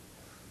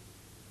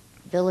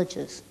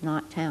 Villages,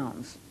 not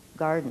towns,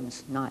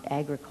 gardens, not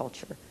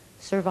agriculture,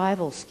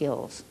 survival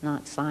skills,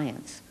 not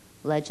science,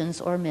 legends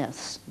or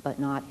myths, but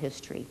not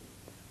history.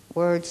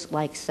 Words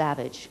like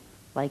savage,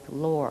 like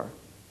lore.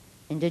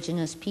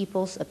 Indigenous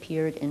peoples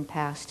appeared in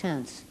past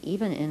tense,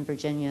 even in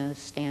Virginia's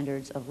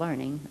standards of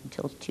learning,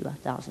 until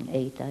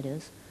 2008, that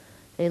is.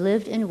 They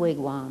lived in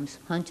wigwams,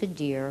 hunted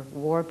deer,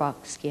 wore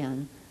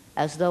buckskin,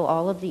 as though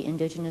all of the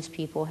indigenous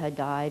people had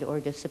died or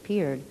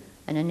disappeared,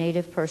 and a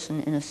native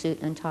person in a suit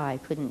and tie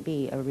couldn't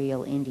be a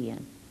real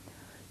Indian.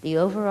 The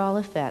overall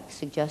effect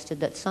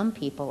suggested that some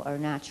people are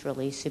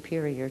naturally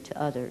superior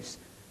to others,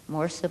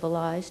 more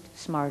civilized,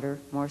 smarter,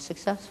 more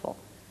successful,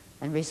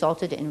 and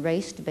resulted in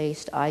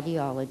race-based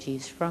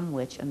ideologies from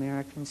which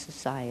American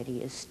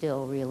society is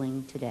still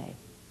reeling today.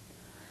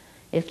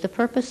 If the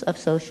purpose of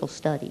social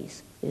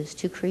studies is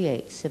to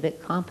create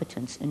civic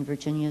competence in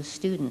Virginia's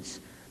students,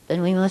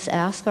 then we must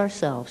ask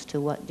ourselves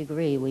to what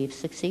degree we've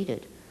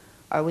succeeded.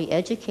 Are we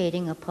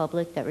educating a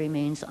public that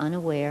remains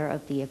unaware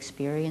of the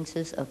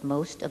experiences of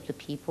most of the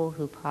people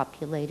who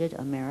populated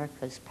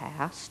America's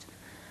past?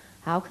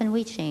 How can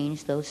we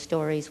change those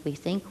stories we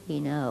think we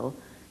know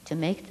to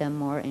make them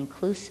more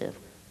inclusive,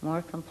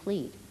 more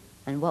complete?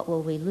 And what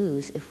will we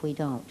lose if we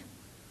don't?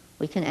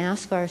 We can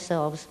ask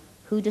ourselves,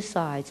 who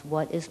decides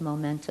what is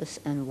momentous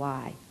and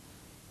why?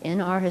 In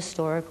our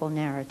historical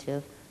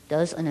narrative,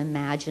 does an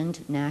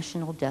imagined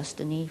national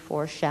destiny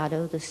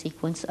foreshadow the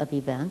sequence of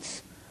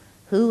events?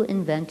 Who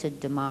invented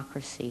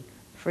democracy,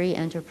 free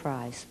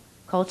enterprise,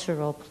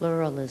 cultural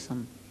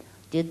pluralism?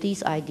 Did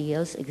these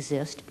ideas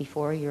exist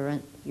before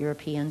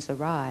Europeans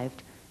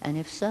arrived, and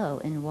if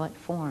so, in what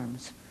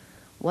forms?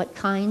 What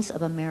kinds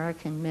of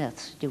American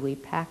myths do we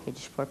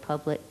package for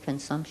public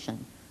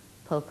consumption?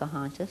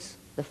 Pocahontas,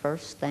 the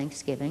first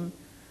Thanksgiving?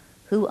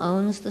 Who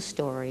owns the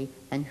story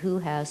and who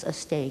has a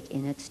stake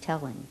in its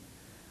telling?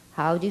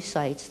 How do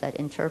sites that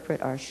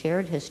interpret our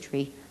shared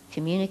history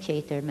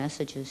communicate their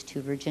messages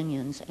to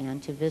Virginians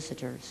and to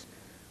visitors?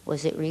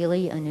 Was it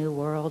really a new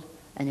world?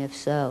 And if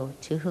so,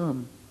 to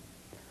whom?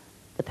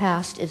 The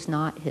past is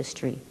not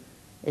history.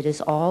 It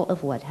is all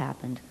of what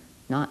happened,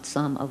 not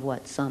some of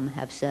what some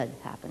have said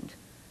happened.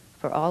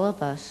 For all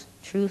of us,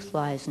 truth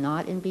lies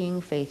not in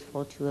being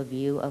faithful to a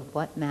view of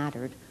what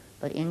mattered,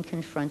 but in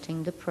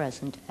confronting the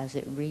present as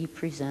it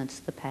represents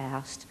the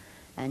past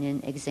and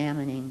in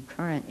examining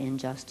current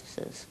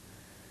injustices.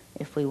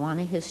 If we want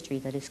a history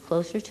that is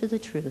closer to the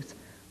truth,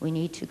 we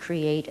need to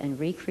create and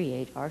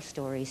recreate our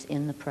stories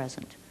in the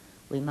present.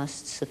 We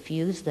must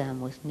suffuse them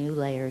with new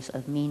layers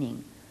of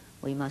meaning.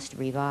 We must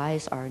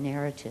revise our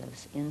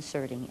narratives,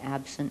 inserting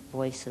absent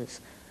voices.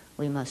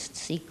 We must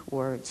seek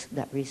words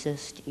that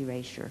resist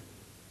erasure.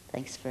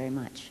 Thanks very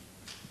much.